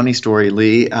quick funny story,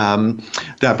 Lee,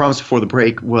 that I promised before the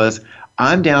break was,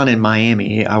 I'm down in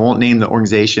Miami. I won't name the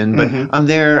organization, but I'm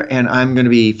there and I'm going to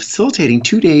be facilitating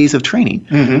 2 days of training.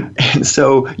 And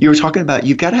so you were talking about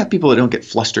you've got to have people that don't get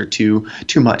flustered too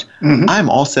much. I'm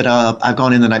all set up. I've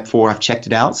gone in the night before. I've checked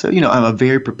it out. So, I'm a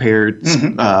very prepared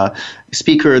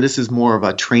speaker. This is more of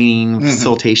a training,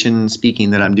 facilitation,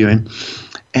 speaking that I'm doing.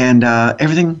 And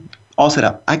everything all set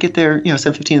up. I get there,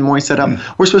 7:15 in the morning, set up.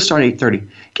 We're supposed to start at 8:30. It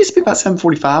gets to be about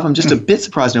 7:45. I'm just a bit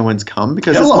surprised no one's come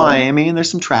because it's Miami and there's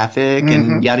some traffic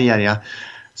and yada, yada, yada.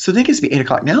 So then it gets to be 8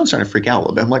 o'clock. Now I'm starting to freak out a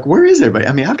little bit. I'm like, where is everybody?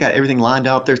 I mean, I've got everything lined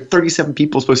up. There's 37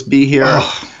 people supposed to be here.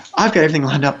 I've got everything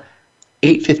lined up.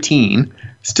 8:15,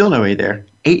 still nobody there.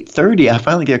 8:30, I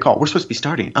finally get a call. We're supposed to be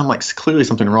starting. I'm like, clearly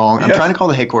something wrong. I'm trying to call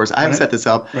the headquarters. I haven't set this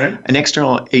up. An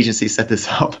external agency set this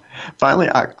up. Finally,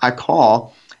 I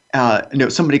call.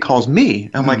 Somebody calls me.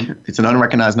 I'm like, it's an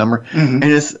unrecognized number. And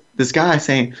it's this guy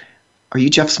saying, are you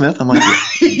Jeff Smith? I'm like,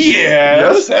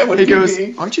 yes. That would he goes,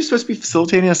 aren't you supposed to be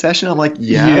facilitating a session? I'm like,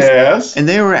 yes. And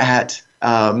they were at,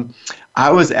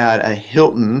 I was at a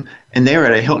Hilton, and they were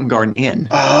at a Hilton Garden Inn.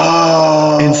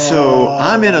 And so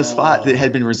I'm in a spot that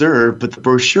had been reserved, but the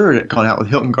brochure had gone out with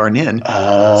Hilton Garden Inn.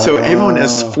 So everyone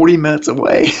is 40 minutes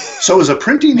away. So it was a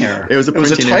printing error. It was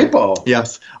a typo.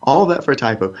 Yes, all of that for a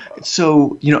typo.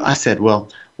 So, I said, well,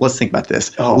 let's think about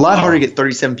this. A lot harder to get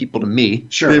 37 people to me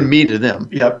than me to them.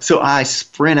 So I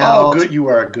sprint out. Oh, good. You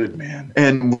are a good man.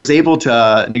 And was able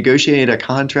to negotiate a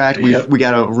contract. We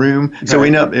got a room. So we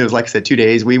ended up, it was like I said, 2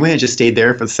 days. We went and just stayed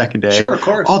there for the second day. Sure, of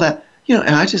course. All that.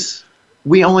 And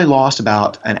we only lost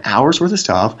about an hour's worth of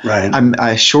stuff.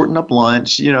 I shortened up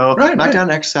lunch, knocked down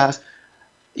exercise.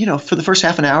 For the first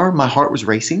half an hour, my heart was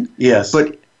racing. Yes.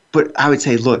 But I would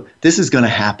say, look, this is going to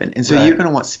happen. And so you're going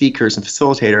to want speakers and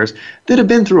facilitators that have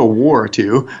been through a war or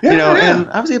two, and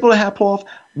I was able to pull off.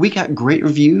 We got great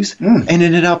reviews and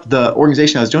ended up, the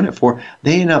organization I was doing it for,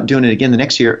 they ended up doing it again the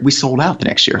next year. We sold out the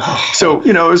next year. So,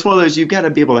 it was one of those, you've got to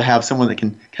be able to have someone that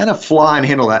can kind of fly and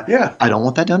handle that. I don't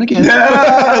want that done again.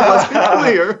 Let's be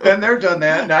earlier. And they're done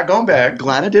that, not going back.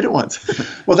 Glad I did it once.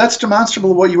 Well, that's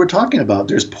demonstrable of what you were talking about.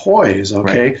 There's poise,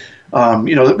 okay? Right.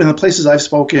 In the places I've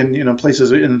spoken,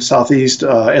 places in the Southeast,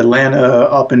 Atlanta,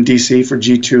 up in D.C. for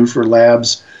G2 for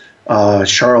labs,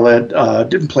 Charlotte,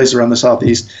 different places around the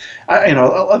Southeast.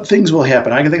 Things will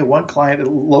happen. I can think of one client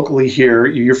locally here.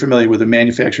 You're familiar with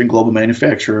a global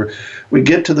manufacturer. We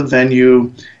get to the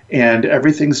venue, and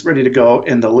everything's ready to go,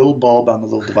 and the little bulb on the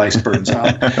little device burns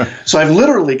out. So I've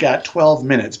literally got 12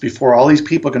 minutes before all these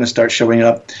people are going to start showing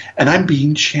up, and I'm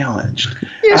being challenged.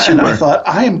 Yes, and I thought,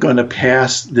 I am going to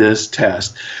pass this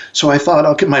test. So I thought,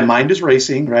 okay, my mind is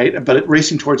racing, right? But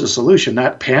racing towards a solution,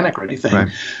 not panic or anything.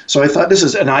 Right. So I thought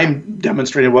and I'm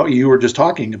demonstrating what you were just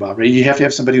talking about, right? You have to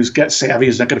have somebody who's got savvy,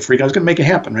 who's not going to freak out, who's going to make it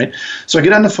happen, right? So I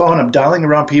get on the phone, I'm dialing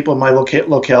around people in my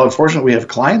locale. Unfortunately, we have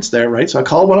clients there, right? So I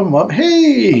call one of them up,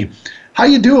 hey, how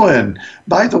you doing?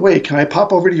 By the way, can I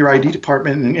pop over to your ID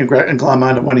department and glom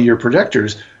onto one of your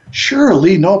projectors? Sure,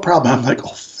 Lee, no problem. I'm like,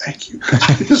 oh, thank you.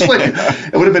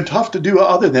 It would have been tough to do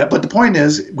other than that. But the point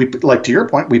is, to your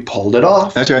point, we pulled it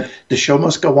off. That's right. The show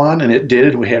must go on, and it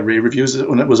did. We had rave reviews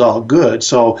when it was all good.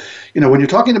 So, when you're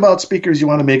talking about speakers, you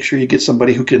want to make sure you get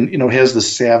somebody who can, has the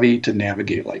savvy to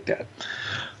navigate like that.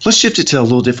 Let's shift it to a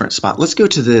little different spot. Let's go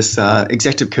to this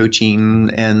executive coaching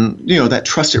and, that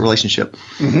trusted relationship.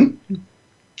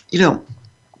 Mm-hmm.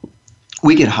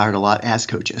 We get hired a lot as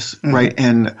coaches, mm-hmm. right?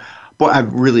 And boy, I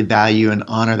really value and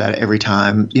honor that every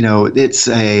time. It's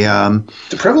a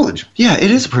privilege. Yeah,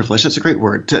 it is a privilege. That's a great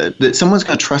word. That someone's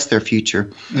going to trust their future.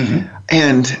 Mm-hmm.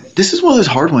 And this is one of those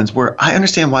hard ones where I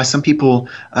understand why some people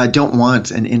don't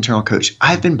want an internal coach.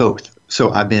 I've been both.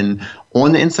 So I've been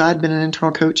on the inside, been an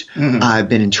internal coach. Mm-hmm. I've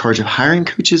been in charge of hiring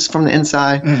coaches from the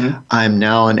inside. Mm-hmm. I'm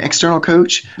now an external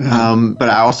coach, mm-hmm. But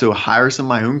I also hire some of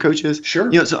my own coaches. Sure.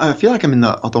 So I feel like I'm in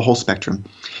the whole spectrum.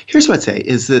 Here's what I'd say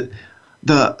is that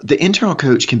the internal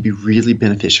coach can be really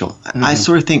beneficial. Mm-hmm. I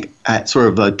sort of think at sort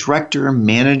of a director,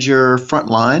 manager, front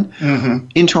line, mm-hmm.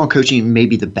 internal coaching may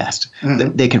be the best.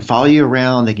 Mm-hmm. They can follow you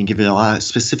around. They can give you a lot of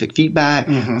specific feedback.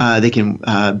 Mm-hmm. They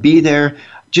can be there.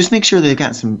 Just make sure they've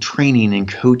got some training and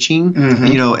coaching,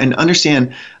 mm-hmm. And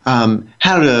understand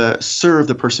how to serve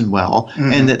the person well,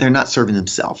 mm-hmm. and that they're not serving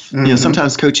themselves. Mm-hmm.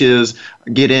 Sometimes coaches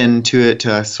get into it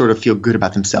to sort of feel good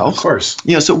about themselves. Of course.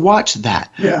 So watch that.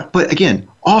 Yeah. But again,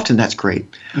 often that's great.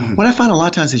 Mm-hmm. What I find a lot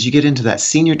of times is you get into that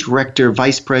senior director,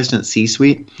 vice president,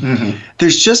 C-suite, mm-hmm.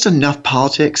 there's just enough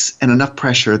politics and enough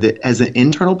pressure that as an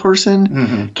internal person,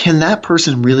 mm-hmm. can that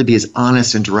person really be as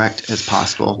honest and direct as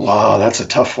possible? Wow, that's a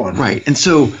tough one. Right. And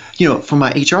so, for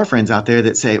my HR friends out there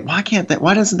that say, why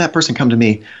doesn't that person come to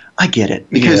me? I get it,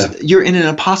 because you're in an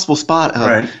impossible spot of,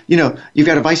 right. You've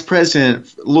got a vice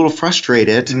president a little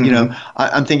frustrated. Mm-hmm.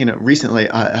 I'm thinking of recently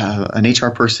an HR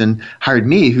person hired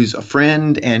me who's a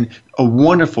friend and a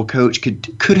wonderful coach,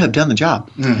 could have done the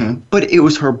job. Mm-hmm. But it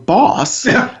was her boss, the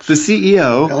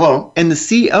CEO, and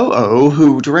the COO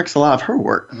who directs a lot of her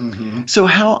work. Mm-hmm. So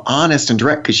how honest and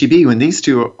direct could she be when these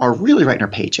two are really writing her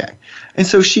paycheck? And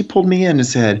so she pulled me in and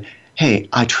said, hey,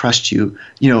 I trust you.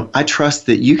 I trust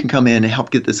that you can come in and help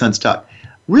get this unstuck.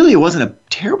 Really, it wasn't a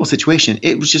terrible situation.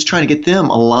 It was just trying to get them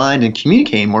aligned and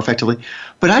communicating more effectively.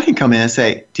 But I can come in and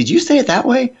say, did you say it that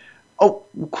way? Oh,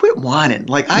 quit whining.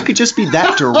 I could just be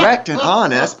that direct and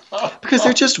honest because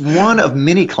they're just one of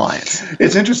many clients.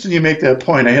 It's interesting you make that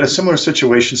point. I had a similar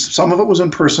situation. Some of it was in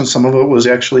person. Some of it was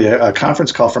actually a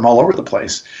conference call from all over the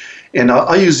place. And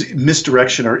I'll use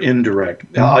misdirection or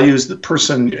indirect. I'll use the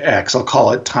person X. I'll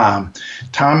call it Tom.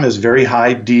 Tom is very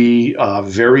high D,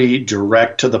 very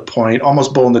direct to the point,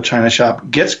 almost bull in the china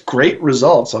shop, gets great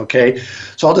results, okay?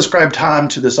 So I'll describe Tom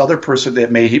to this other person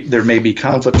that there may be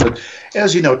conflict with.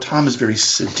 As you know, Tom is very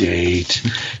sedate.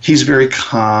 He's very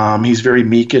calm. He's very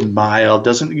meek and mild,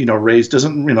 doesn't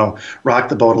rock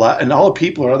the boat a lot. And all the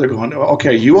people are there going, okay,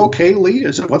 are you okay, Lee?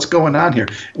 What's going on here?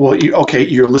 Well,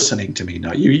 you're listening to me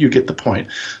now. You get the point.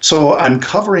 So I'm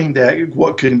covering that,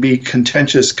 what can be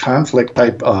contentious conflict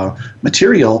type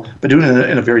material, but doing it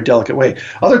in a very delicate way.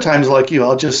 Other times, like you,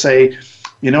 I'll just say,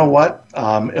 you know what?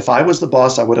 If I was the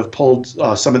boss, I would have pulled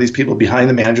some of these people behind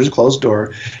the manager's closed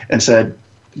door and said,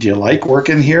 do you like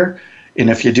working here? And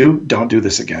if you do, don't do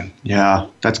this again. Yeah,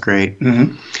 that's great.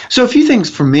 Mm-hmm. So a few things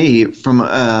for me from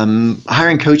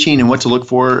hiring, coaching, and what to look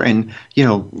for. And,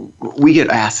 we get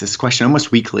asked this question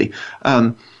almost weekly.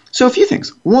 So a few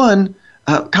things. One,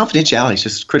 confidentiality is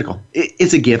just critical.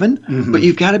 It's a given, mm-hmm. but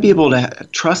you've got to be able to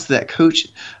trust that coach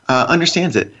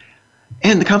understands it.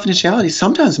 And the confidentiality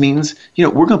sometimes means,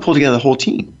 we're going to pull together the whole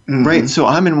team, mm-hmm. right? So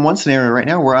I'm in one scenario right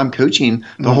now where I'm coaching the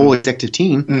mm-hmm. whole executive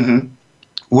team, mm-hmm.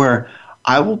 where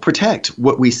I will protect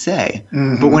what we say,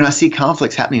 but when I see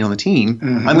conflicts happening on the team,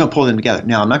 I'm going to pull them together.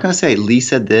 Now, I'm not going to say Lee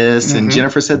said this and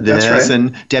Jennifer said this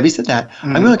and Debbie said that.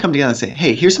 I'm going to come together and say,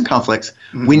 hey, here's some conflicts.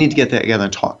 We need to get that together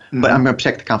and talk. But I'm going to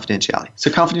protect the confidentiality. So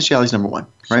confidentiality is number one,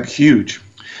 right? Huge.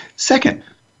 Second,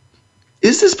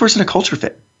 is this person a culture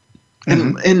fit?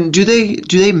 And do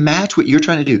they match what you're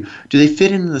trying to do? Do they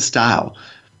fit into the style?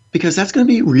 Because that's going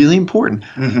to be really important.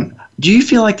 Do you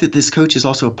feel like that this coach is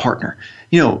also a partner?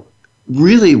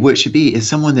 Really what it should be is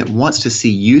someone that wants to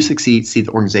see you succeed, see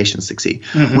the organization succeed.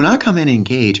 When I come in and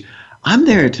engage, I'm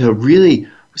there to really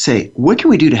say, what can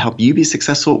we do to help you be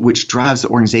successful, which drives the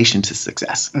organization to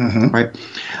success, right?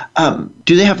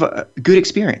 Do they have a good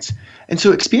experience? And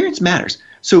so experience matters.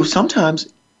 So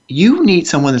sometimes you need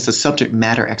someone that's a subject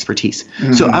matter expertise.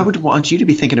 So I would want you to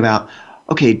be thinking about,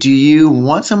 okay, do you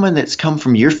want someone that's come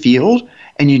from your field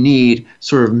and you need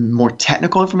sort of more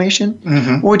technical information?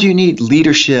 Or do you need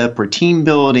leadership or team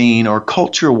building or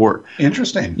culture work?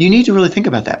 Interesting. You need to really think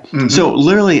about that. So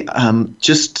literally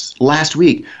just last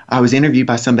week, I was interviewed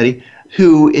by somebody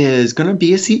who is going to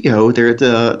be a CEO.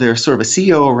 They're sort of a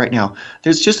CEO right now.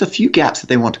 There's just a few gaps that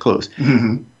they want to close.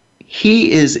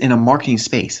 He is in a marketing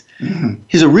space.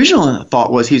 His original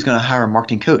thought was he was going to hire a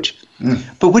marketing coach.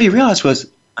 But what he realized was,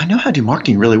 I know how to do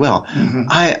marketing really well.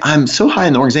 I'm so high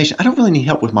in the organization, I don't really need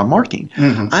help with my marketing.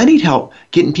 I need help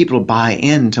getting people to buy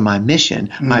into my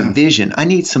mission, my vision. I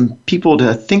need some people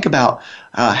to think about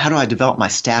how do I develop my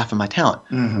staff and my talent.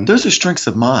 Those are strengths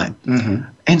of mine.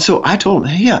 And so I told him,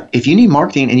 hey, yeah, if you need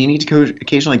marketing and you need to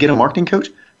occasionally get a marketing coach,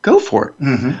 go for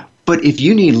it. But if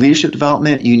you need leadership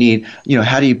development, you need,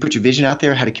 how do you put your vision out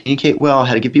there, how to communicate well,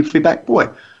 how to give people feedback, boy,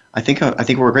 I think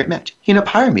we're a great match. He ended up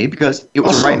hiring me because it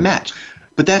was the right match.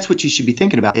 But that's what you should be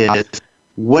thinking about is,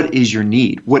 what is your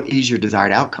need? What is your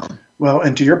desired outcome? Well,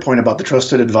 and to your point about the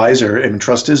trusted advisor, and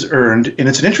trust is earned, and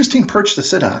it's an interesting perch to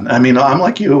sit on. I mean, I'm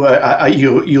like you.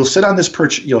 You'll sit on this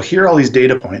perch, you'll hear all these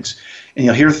data points, and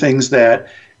you'll hear things that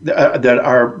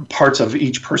are parts of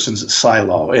each person's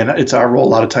silo. And it's our role a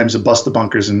lot of times to bust the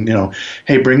bunkers and,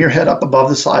 hey, bring your head up above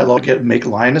the silo, make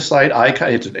line of sight,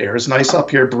 air is nice up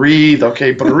here, breathe.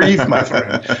 Okay, breathe, my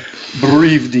friend.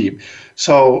 Breathe deep.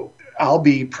 So I'll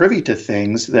be privy to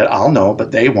things that I'll know,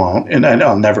 but they won't, and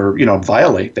I'll never,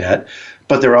 violate that.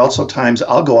 But there are also times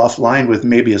I'll go offline with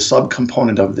maybe a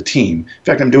subcomponent of the team. In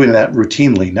fact, I'm doing that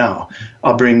routinely now.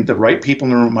 I'll bring the right people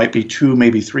in the room, might be 2,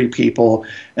 maybe 3 people,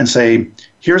 and say,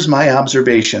 here's my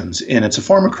observations. And it's a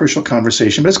form of crucial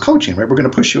conversation, but it's coaching, right? We're going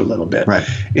to push you a little bit. Right.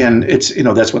 And it's,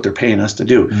 that's what they're paying us to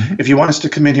do. If you want us to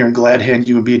come in here and glad hand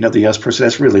you and be another yes person,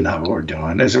 that's really not what we're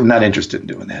doing. We're not interested in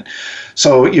doing that.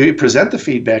 So you present the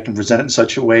feedback and present it in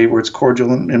such a way where it's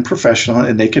cordial and professional,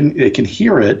 and they can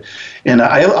hear it. And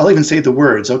I'll even say the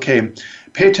words, okay,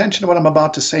 pay attention to what I'm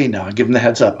about to say now. I give them the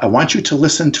heads up. I want you to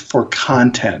listen for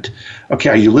content. Okay,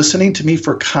 are you listening to me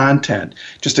for content?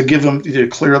 Just to give them, to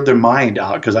clear up their mind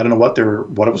out, because I don't know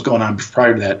what was going on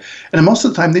prior to that. And most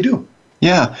of the time they do.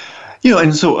 Yeah.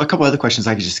 And so a couple other questions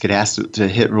I could just get asked to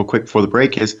hit real quick before the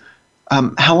break is,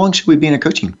 how long should we be in a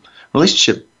coaching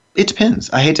relationship? It depends.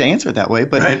 I hate to answer it that way,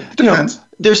 but it depends.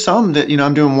 There's some that,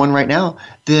 I'm doing one right now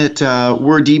that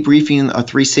we're debriefing a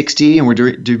 360 and we're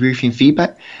debriefing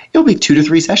feedback. It'll be 2 to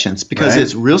 3 sessions because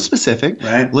it's real specific.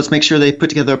 Right. Let's make sure they put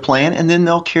together a plan and then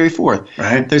they'll carry forth.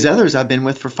 Right. There's others I've been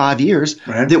with for 5 years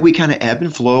that we kind of ebb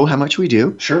and flow how much we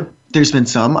do. Sure. There's been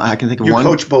some, I can think of one. You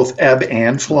coach both ebb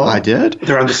and flow? I did.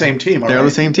 They're on the same team. They're on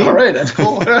the same team. All right, that's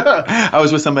cool. I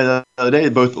was with somebody the other day,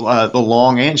 both the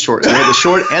long and short. So we had the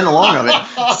short and the long of it.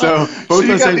 So both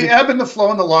you got the ebb and the flow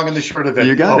and the long and the short of it.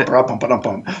 You got it.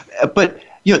 But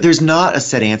there's not a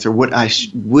set answer. What I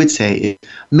would say is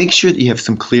make sure that you have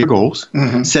some clear goals,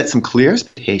 set some clear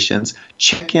expectations,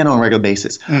 check in on a regular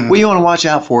basis. What you want to watch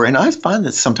out for, and I find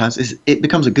that sometimes is it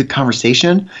becomes a good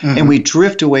conversation and we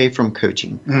drift away from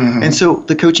coaching. And so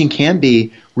the coaching can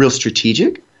be real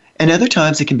strategic, and other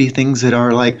times it can be things that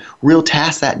are like real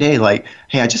tasks that day, like,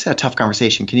 hey, I just had a tough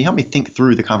conversation. Can you help me think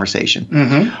through the conversation?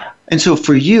 And so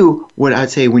for you, what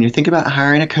I'd say when you're thinking about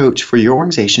hiring a coach for your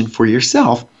organization, for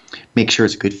yourself, make sure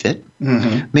it's a good fit.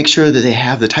 Make sure that they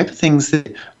have the type of things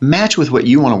that match with what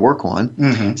you want to work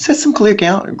on. Set some clear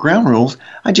ground rules.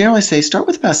 I generally say start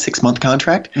with about a 6-month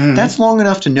contract. That's long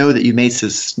enough to know that you made some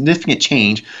significant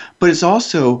change, but it's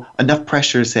also enough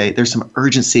pressure to say there's some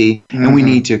urgency and we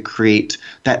need to create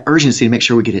that urgency to make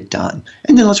sure we get it done.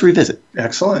 And then let's revisit.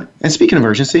 Excellent. And speaking of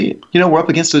urgency, we're up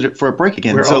against it for a break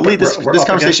again. Lee, this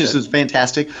conversation is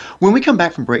fantastic. When we come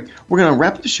back from break, we're going to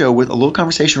wrap up the show with a little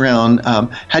conversation around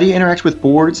how do you interact with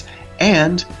boards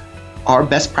and our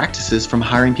best practices from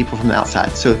hiring people from the outside.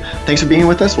 So thanks for being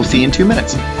with us. We'll see you in 2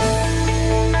 minutes.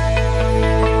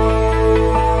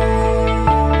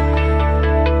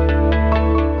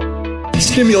 and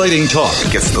stimulating talk.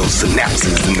 It gets those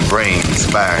synapses in the brain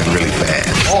firing really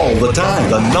fast. All the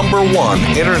time. The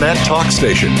 #1 Internet talk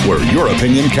station where your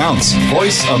opinion counts.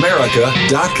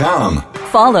 VoiceAmerica.com.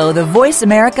 Follow the Voice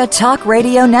America Talk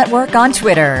Radio Network on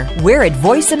Twitter. We're at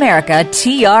Voice America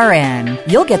TRN.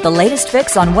 You'll get the latest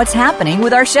fix on what's happening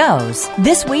with our shows,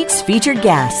 this week's featured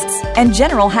guests, and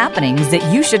general happenings that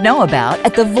you should know about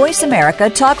at the Voice America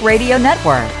Talk Radio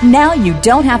Network. Now you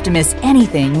don't have to miss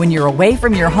anything when you're away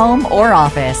from your home or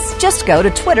office. Just go to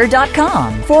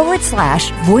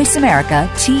twitter.com/Voice America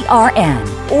TRN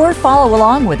or follow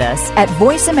along with us at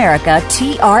Voice America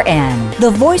TRN,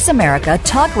 the Voice America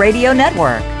Talk Radio Network.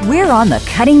 We're on the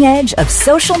cutting edge of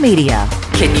social media.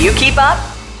 Can you keep up?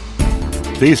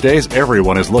 These days,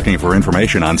 everyone is looking for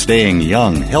information on staying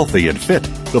young, healthy, and fit.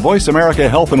 The Voice America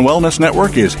Health and Wellness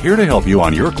Network is here to help you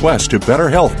on your quest to better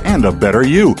health and a better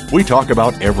you. We talk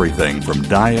about everything from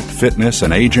diet, fitness,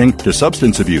 and aging to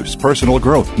substance abuse, personal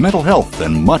growth, mental health,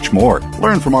 and much more.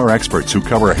 Learn from our experts who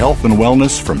cover health and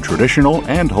wellness from traditional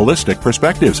and holistic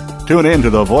perspectives. Tune in to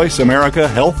the Voice America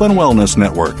Health and Wellness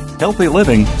Network. Healthy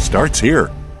living starts here.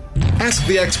 Ask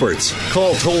the experts.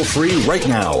 Call toll-free right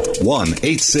now,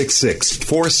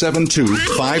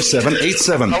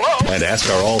 1-866-472-5787. And ask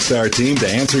our all-star team to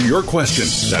answer your question.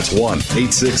 That's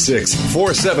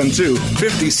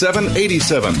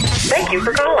 1-866-472-5787. Thank you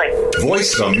for calling.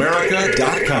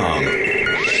 VoiceAmerica.com.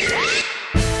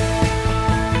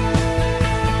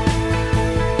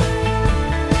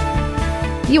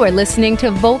 You are listening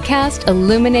to VoltCast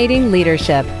Illuminating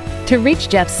Leadership. To reach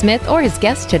Jeff Smith or his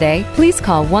guest today, please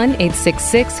call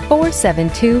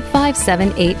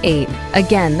 1-866-472-5788.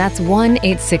 Again, that's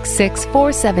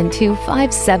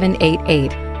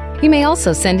 1-866-472-5788. You may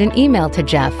also send an email to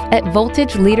Jeff at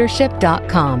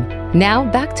voltageleadership.com. Now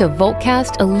back to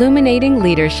VoltCast Illuminating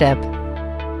Leadership.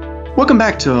 Welcome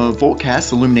back to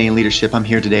VoltCast Illuminating Leadership. I'm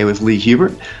here today with Lee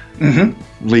Hubert.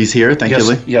 Lee's here. Thank you,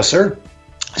 Lee. Yes, sir.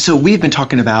 So we've been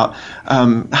talking about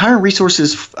hiring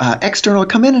resources external to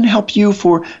come in and help you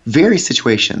for various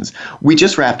situations. We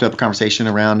just wrapped up a conversation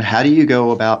around how do you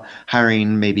go about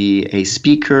hiring maybe a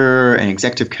speaker, an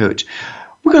executive coach.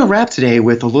 We're going to wrap today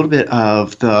with a little bit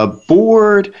of the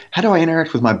board. How do I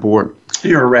interact with my board?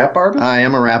 You're a rap artist? I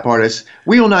am a rap artist.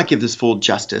 We will not give this full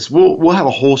justice. We'll have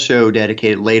a whole show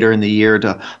dedicated later in the year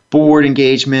to board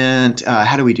engagement.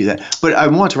 How do we do that? But I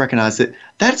want to recognize that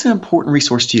that's an important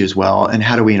resource to you as well. And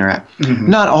how do we interact?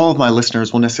 Not all of my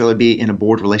listeners will necessarily be in a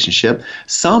board relationship.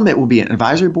 Some it will be an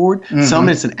advisory board. Some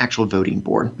it's an actual voting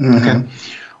board. Okay.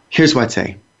 Here's what I'd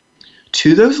say.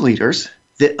 To those leaders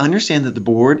that understand that the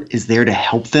board is there to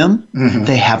help them,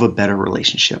 they have a better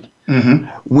relationship.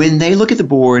 When they look at the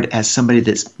board as somebody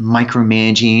that's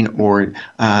micromanaging or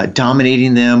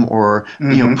dominating them or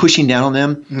pushing down on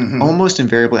them, almost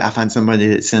invariably I find somebody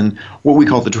that's in what we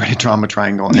call the dreaded drama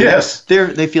triangle. Yes.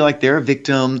 They feel like they're a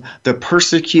victim. The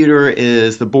persecutor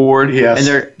is the board. Yes. And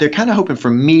they're kind of hoping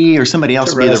for me or somebody else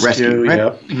to be the rescue. Right?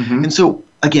 Yep. And so,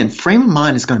 again, frame of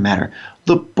mind is going to matter.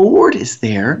 The board is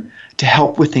there to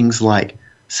help with things like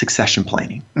succession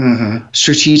planning,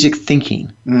 strategic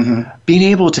thinking, being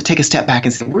able to take a step back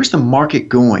and say, where's the market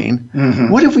going?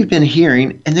 What have we been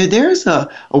hearing? And there's a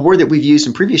word that we've used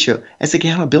in previous show as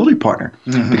accountability partner,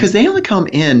 because they only come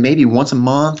in maybe once a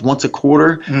month, once a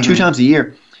quarter, 2 times a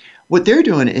year. What they're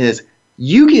doing is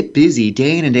you get busy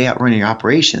day in and day out running your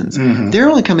operations. They're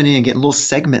only coming in and getting little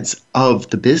segments of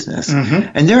the business.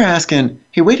 And they're asking,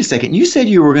 hey, wait a second, you said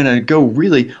you were going to go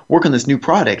really work on this new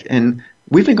product, and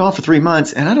we've been gone for 3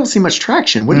 months, and I don't see much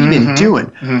traction. What have you been doing?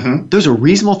 Those are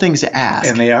reasonable things to ask.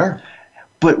 And they are.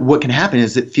 But what can happen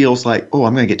is it feels like, oh,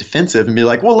 I'm going to get defensive and be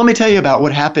like, well, let me tell you about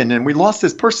what happened, and we lost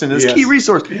this person, this key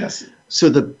resource. Yes. So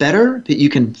the better that you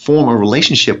can form a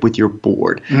relationship with your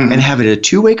board and have it a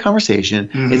two-way conversation,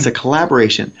 it's a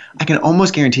collaboration, I can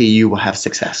almost guarantee you will have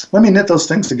success. Let me knit those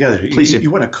things together. Please do. You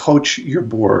want to coach your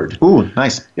board. Ooh,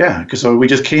 nice. Yeah, because so we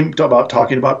just came about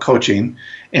talking about coaching,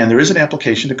 and there is an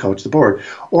application to coach the board.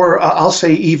 Or I'll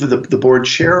say either the board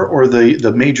chair or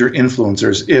the major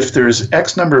influencers. If there's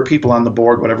X number of people on the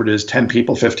board, whatever it is, 10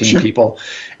 people, 15 people,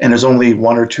 and there's only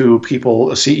 1 or 2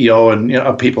 people, a CEO and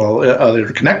people that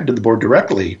are connected to the board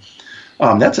directly,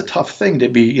 that's a tough thing to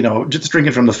be, just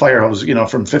drinking from the fire hose,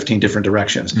 from 15 different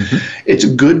directions. It's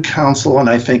good counsel, and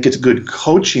I think it's good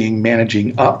coaching,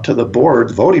 managing up to the board,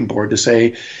 the voting board, to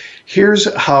say,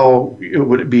 here's how it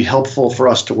would be helpful for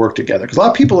us to work together. Because a lot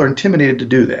of people are intimidated to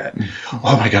do that.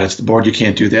 Oh my God, it's the board. You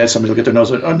can't do that. Somebody will get their nose.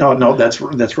 Oh, no,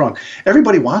 that's wrong.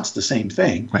 Everybody wants the same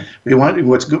thing. Right. We want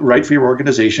what's good, right for your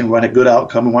organization. We want a good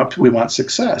outcome. We want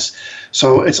success.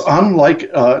 So it's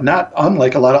not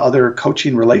unlike a lot of other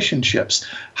coaching relationships.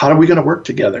 How are we going to work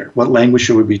together? What language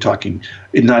should we be talking?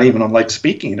 Not even unlike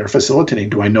speaking or facilitating.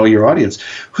 Do I know your audience?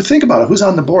 Think about it. Who's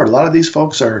on the board? A lot of these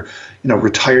folks are,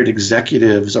 retired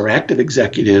executives or active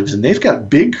executives, and they've got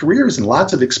big careers and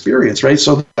lots of experience, right?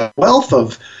 So the wealth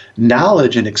of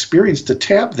knowledge and experience to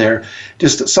tap there,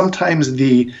 just sometimes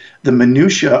the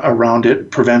minutia around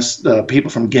it prevents people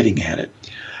from getting at it.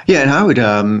 Yeah, and I would,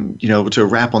 to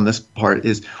wrap on this part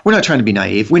is we're not trying to be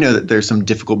naive. We know that there's some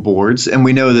difficult boards, and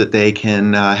we know that they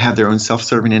can have their own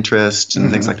self-serving interests and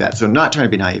things like that. So not trying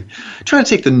to be naive. Trying to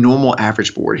take the normal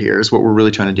average board here is what we're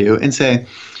really trying to do and say,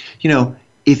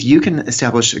 if you can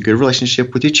establish a good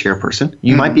relationship with your chairperson,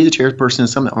 you might be the chairperson in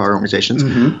some of our organizations,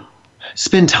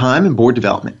 spend time in board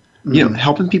development,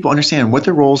 helping people understand what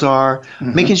their roles are,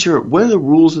 making sure what are the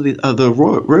rules of the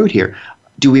road here.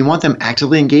 Do we want them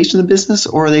actively engaged in the business,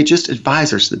 or are they just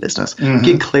advisors to the business?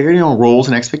 Get clarity on roles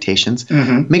and expectations.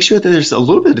 Make sure that there's a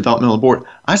little bit of development on the board.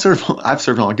 I've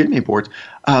served on a good many boards.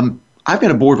 I've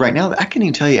got a board right now that I can't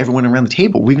even tell you everyone around the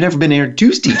table. We've never been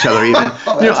introduced to each other even.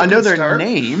 I know their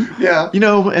name. Yeah.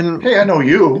 And hey, I know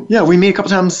you. Yeah, we meet a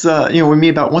couple times. We meet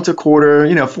about once a quarter.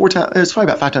 4 times. It's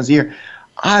probably about 5 times a year.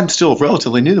 I'm still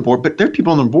relatively new to the board, but there are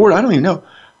people on the board I don't even know.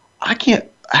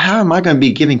 How am I going to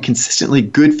be giving consistently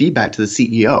good feedback to the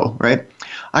CEO, right?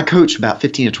 I coach about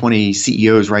 15 to 20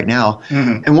 CEOs right now.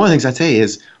 And one of the things I say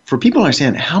is for people to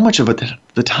understand how much of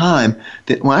the time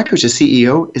that when I coach a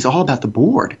CEO is all about the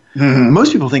board.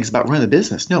 Most people think it's about running the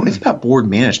business. No, it's about board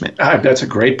management. That's a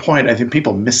great point. I think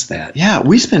people miss that. Yeah,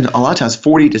 we spend a lot of times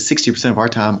 40 to 60% of our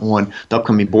time on the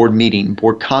upcoming board meeting,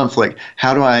 board conflict.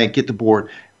 How do I get the board?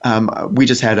 I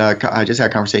just had a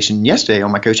conversation yesterday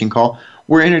on my coaching call.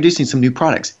 We're introducing some new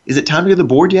products. Is it time to go to the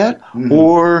board yet?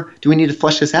 Or do we need to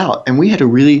flesh this out? And we had to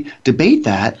really debate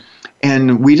that.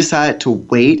 And we decided to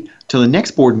wait till the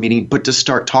next board meeting, but to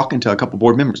start talking to a couple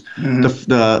board members.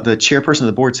 The chairperson of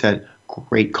the board said,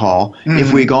 great call.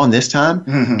 If we had gone this time,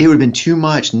 it would have been too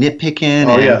much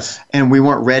nitpicking. And we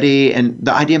weren't ready. And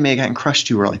the idea may have gotten crushed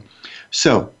too early.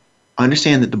 So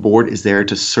understand that the board is there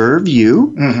to serve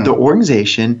you, the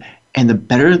organization, and the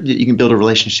better that you can build a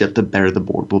relationship, the better the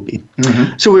board will be.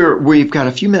 So we've got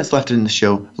a few minutes left in the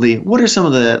show. Lee, what are some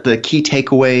of the key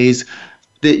takeaways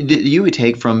that you would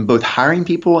take from both hiring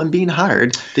people and being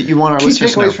hired that you want our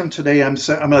listeners to know? Key takeaways from today, I'm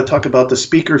going to talk about the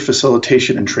speaker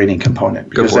facilitation and training component,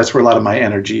 because that's where a lot of my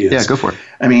energy is. Yeah, go for it.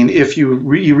 I mean, if you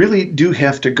really do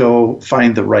have to go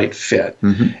find the right fit.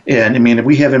 And I mean, if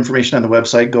we have information on the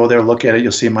website, go there, look at it.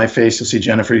 You'll see my face, you'll see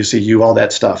Jennifer, you'll see you, all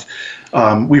that stuff.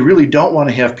 We really don't want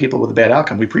to have people with a bad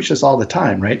outcome. We preach this all the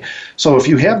time, right? So if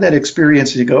you have that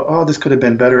experience and you go, oh, this could have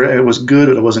been better, it was good,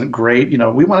 or it wasn't great,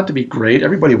 we want it to be great.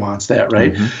 Everybody wants that,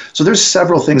 right? So there's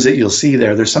several things that you'll see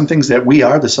there. There's some things that we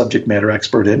are the subject matter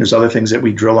expert in. There's other things that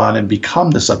we drill on and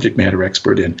become the subject matter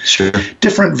expert in. Sure.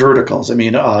 Different verticals. I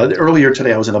mean, earlier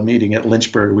today I was in a meeting at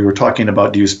Lynchburg. We were talking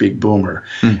about, do you speak boomer?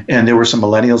 And there were some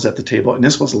millennials at the table, and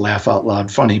this was laugh out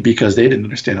loud funny because they didn't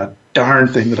understand a darn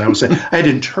thing that I was saying. I had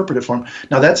to interpret it for them.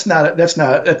 Now that's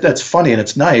funny and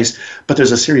it's nice, but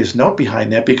there's a serious note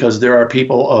behind that, because there are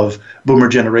people of boomer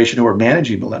generation who are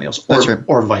managing millennials,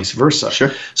 or vice versa.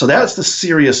 Sure. So that's the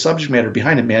serious subject matter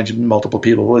behind it, managing multiple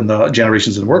people in the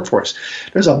generations in the workforce.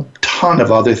 There's a ton of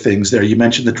other things there. You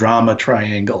mentioned the drama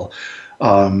triangle.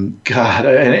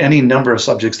 Any number of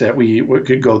subjects that we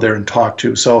could go there and talk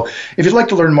to. So if you'd like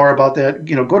to learn more about that,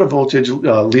 go to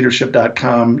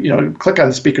voltageleadership.com, click on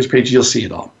the speakers page, you'll see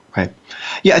it all. Right.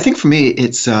 Yeah, I think for me,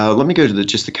 it's, let me go to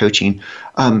just the coaching.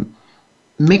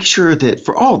 Make sure that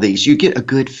for all of these, you get a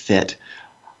good fit.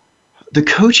 The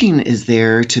coaching is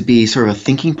there to be sort of a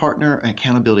thinking partner, an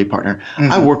accountability partner.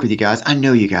 I work with you guys. I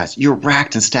know you guys. You're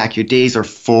racked and stacked. Your days are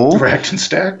full. Racked and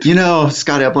stacked?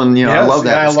 Scott Epplin, yes, I love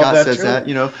that. Yeah, Scott that says too.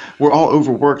 that. We're all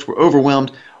overworked. We're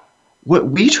overwhelmed.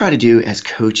 What we try to do as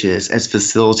coaches, as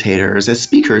facilitators, as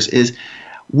speakers is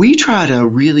we try to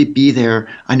really be there.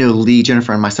 I know Lee,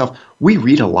 Jennifer, and myself, we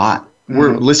read a lot.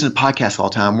 We're listening to podcasts all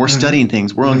the time. We're studying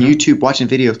things. We're on YouTube watching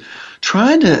videos,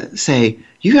 trying to say,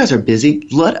 you guys are busy.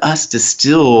 Let us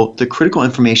distill the critical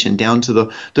information down to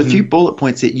the few bullet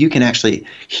points that you can actually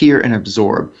hear and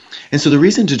absorb. And so the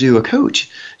reason to do a coach,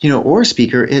 or a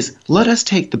speaker is let us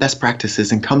take the best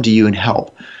practices and come to you and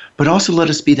help. but also let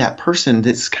us be that person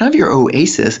that's kind of your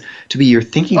oasis to be your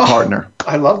thinking partner.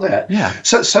 I love that. Yeah.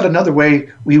 So, said another way,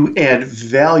 we add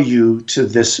value to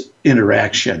this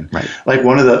interaction. Right. Like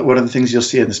one of the things you'll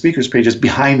see in the speakers page is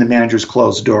behind the manager's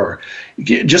closed door.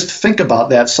 Just think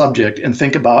about that subject and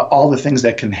think about all the things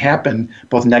that can happen,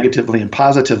 both negatively and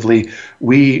positively.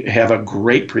 We have a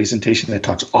great presentation that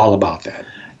talks all about that.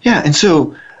 Yeah, and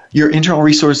so your internal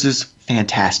resources,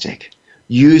 fantastic.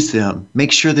 Use them.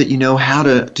 Make sure that you know how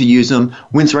to use them,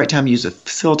 when's the right time to use a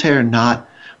facilitator or not.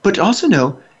 But also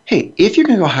know, hey, if you're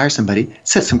going to go hire somebody,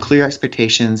 set some clear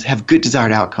expectations, have good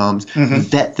desired outcomes,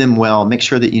 vet them well, make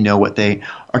sure that you know what they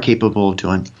are capable of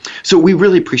doing. So we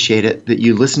really appreciate it that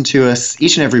you listen to us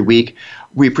each and every week.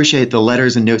 We appreciate the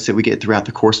letters and notes that we get throughout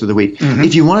the course of the week.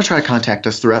 If you want to try to contact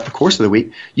us throughout the course of the week,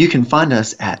 you can find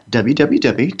us at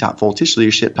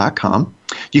www.voltageleadership.com.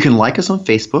 You can like us on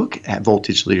Facebook at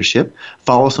Voltage Leadership.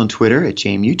 Follow us on Twitter at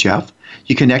JMU Jeff.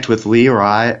 You connect with Lee or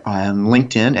I on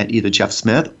LinkedIn at either Jeff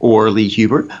Smith or Lee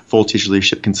Hubert, Voltage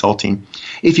Leadership Consulting.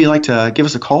 If you'd like to give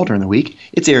us a call during the week,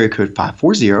 it's area code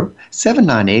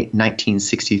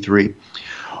 540-798-1963.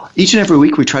 Each and every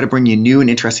week, we try to bring you new and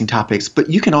interesting topics, but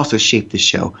you can also shape the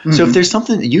show. So if there's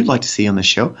something that you'd like to see on the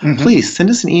show, please send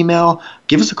us an email,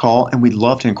 give us a call, and we'd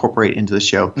love to incorporate it into the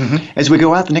show. As we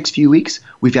go out the next few weeks,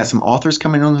 we've got some authors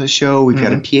coming on the show. We've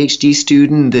got a PhD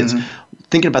student that's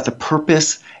thinking about the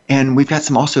purpose, and we've got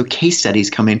some also case studies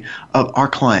coming of our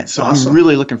clients. So I'm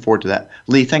really looking forward to that.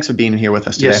 Lee, thanks for being here with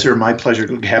us today. Yes, sir. My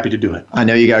pleasure. Happy to do it. I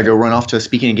know you got to go run off to a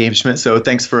speaking engagement, so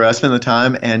thanks for spending the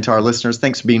time. And to our listeners,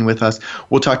 thanks for being with us.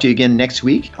 We'll talk to you again next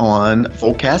week on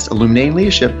VoltCast, Illuminating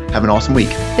Leadership. Have an awesome week.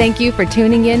 Thank you for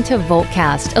tuning in to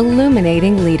VoltCast,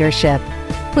 Illuminating Leadership.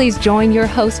 Please join your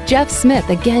host, Jeff Smith,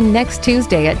 again next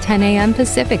Tuesday at 10 a.m.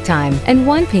 Pacific Time and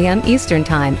 1 p.m. Eastern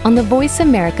Time on the Voice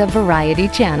America Variety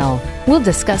Channel. We'll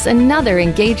discuss another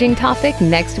engaging topic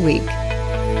next week.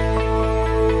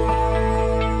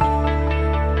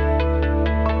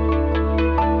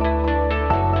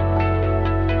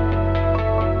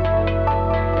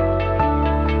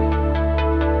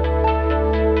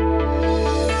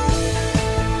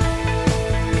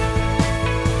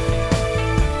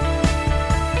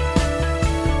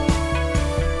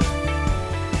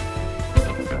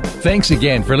 Thanks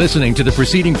again for listening to the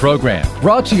preceding program,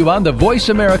 brought to you on the Voice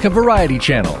America Variety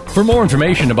Channel. For more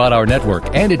information about our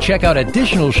network and to check out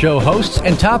additional show hosts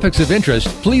and topics of interest,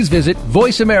 please visit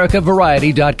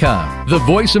voiceamericavariety.com. The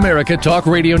Voice America Talk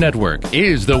Radio Network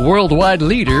is the worldwide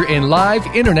leader in live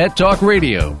Internet talk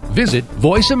radio. Visit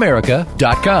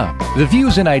voiceamerica.com. The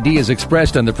views and ideas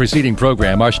expressed on the preceding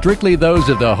program are strictly those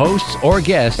of the hosts or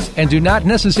guests and do not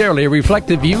necessarily reflect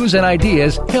the views and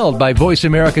ideas held by Voice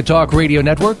America Talk Radio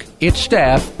Network, its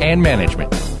staff, and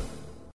management.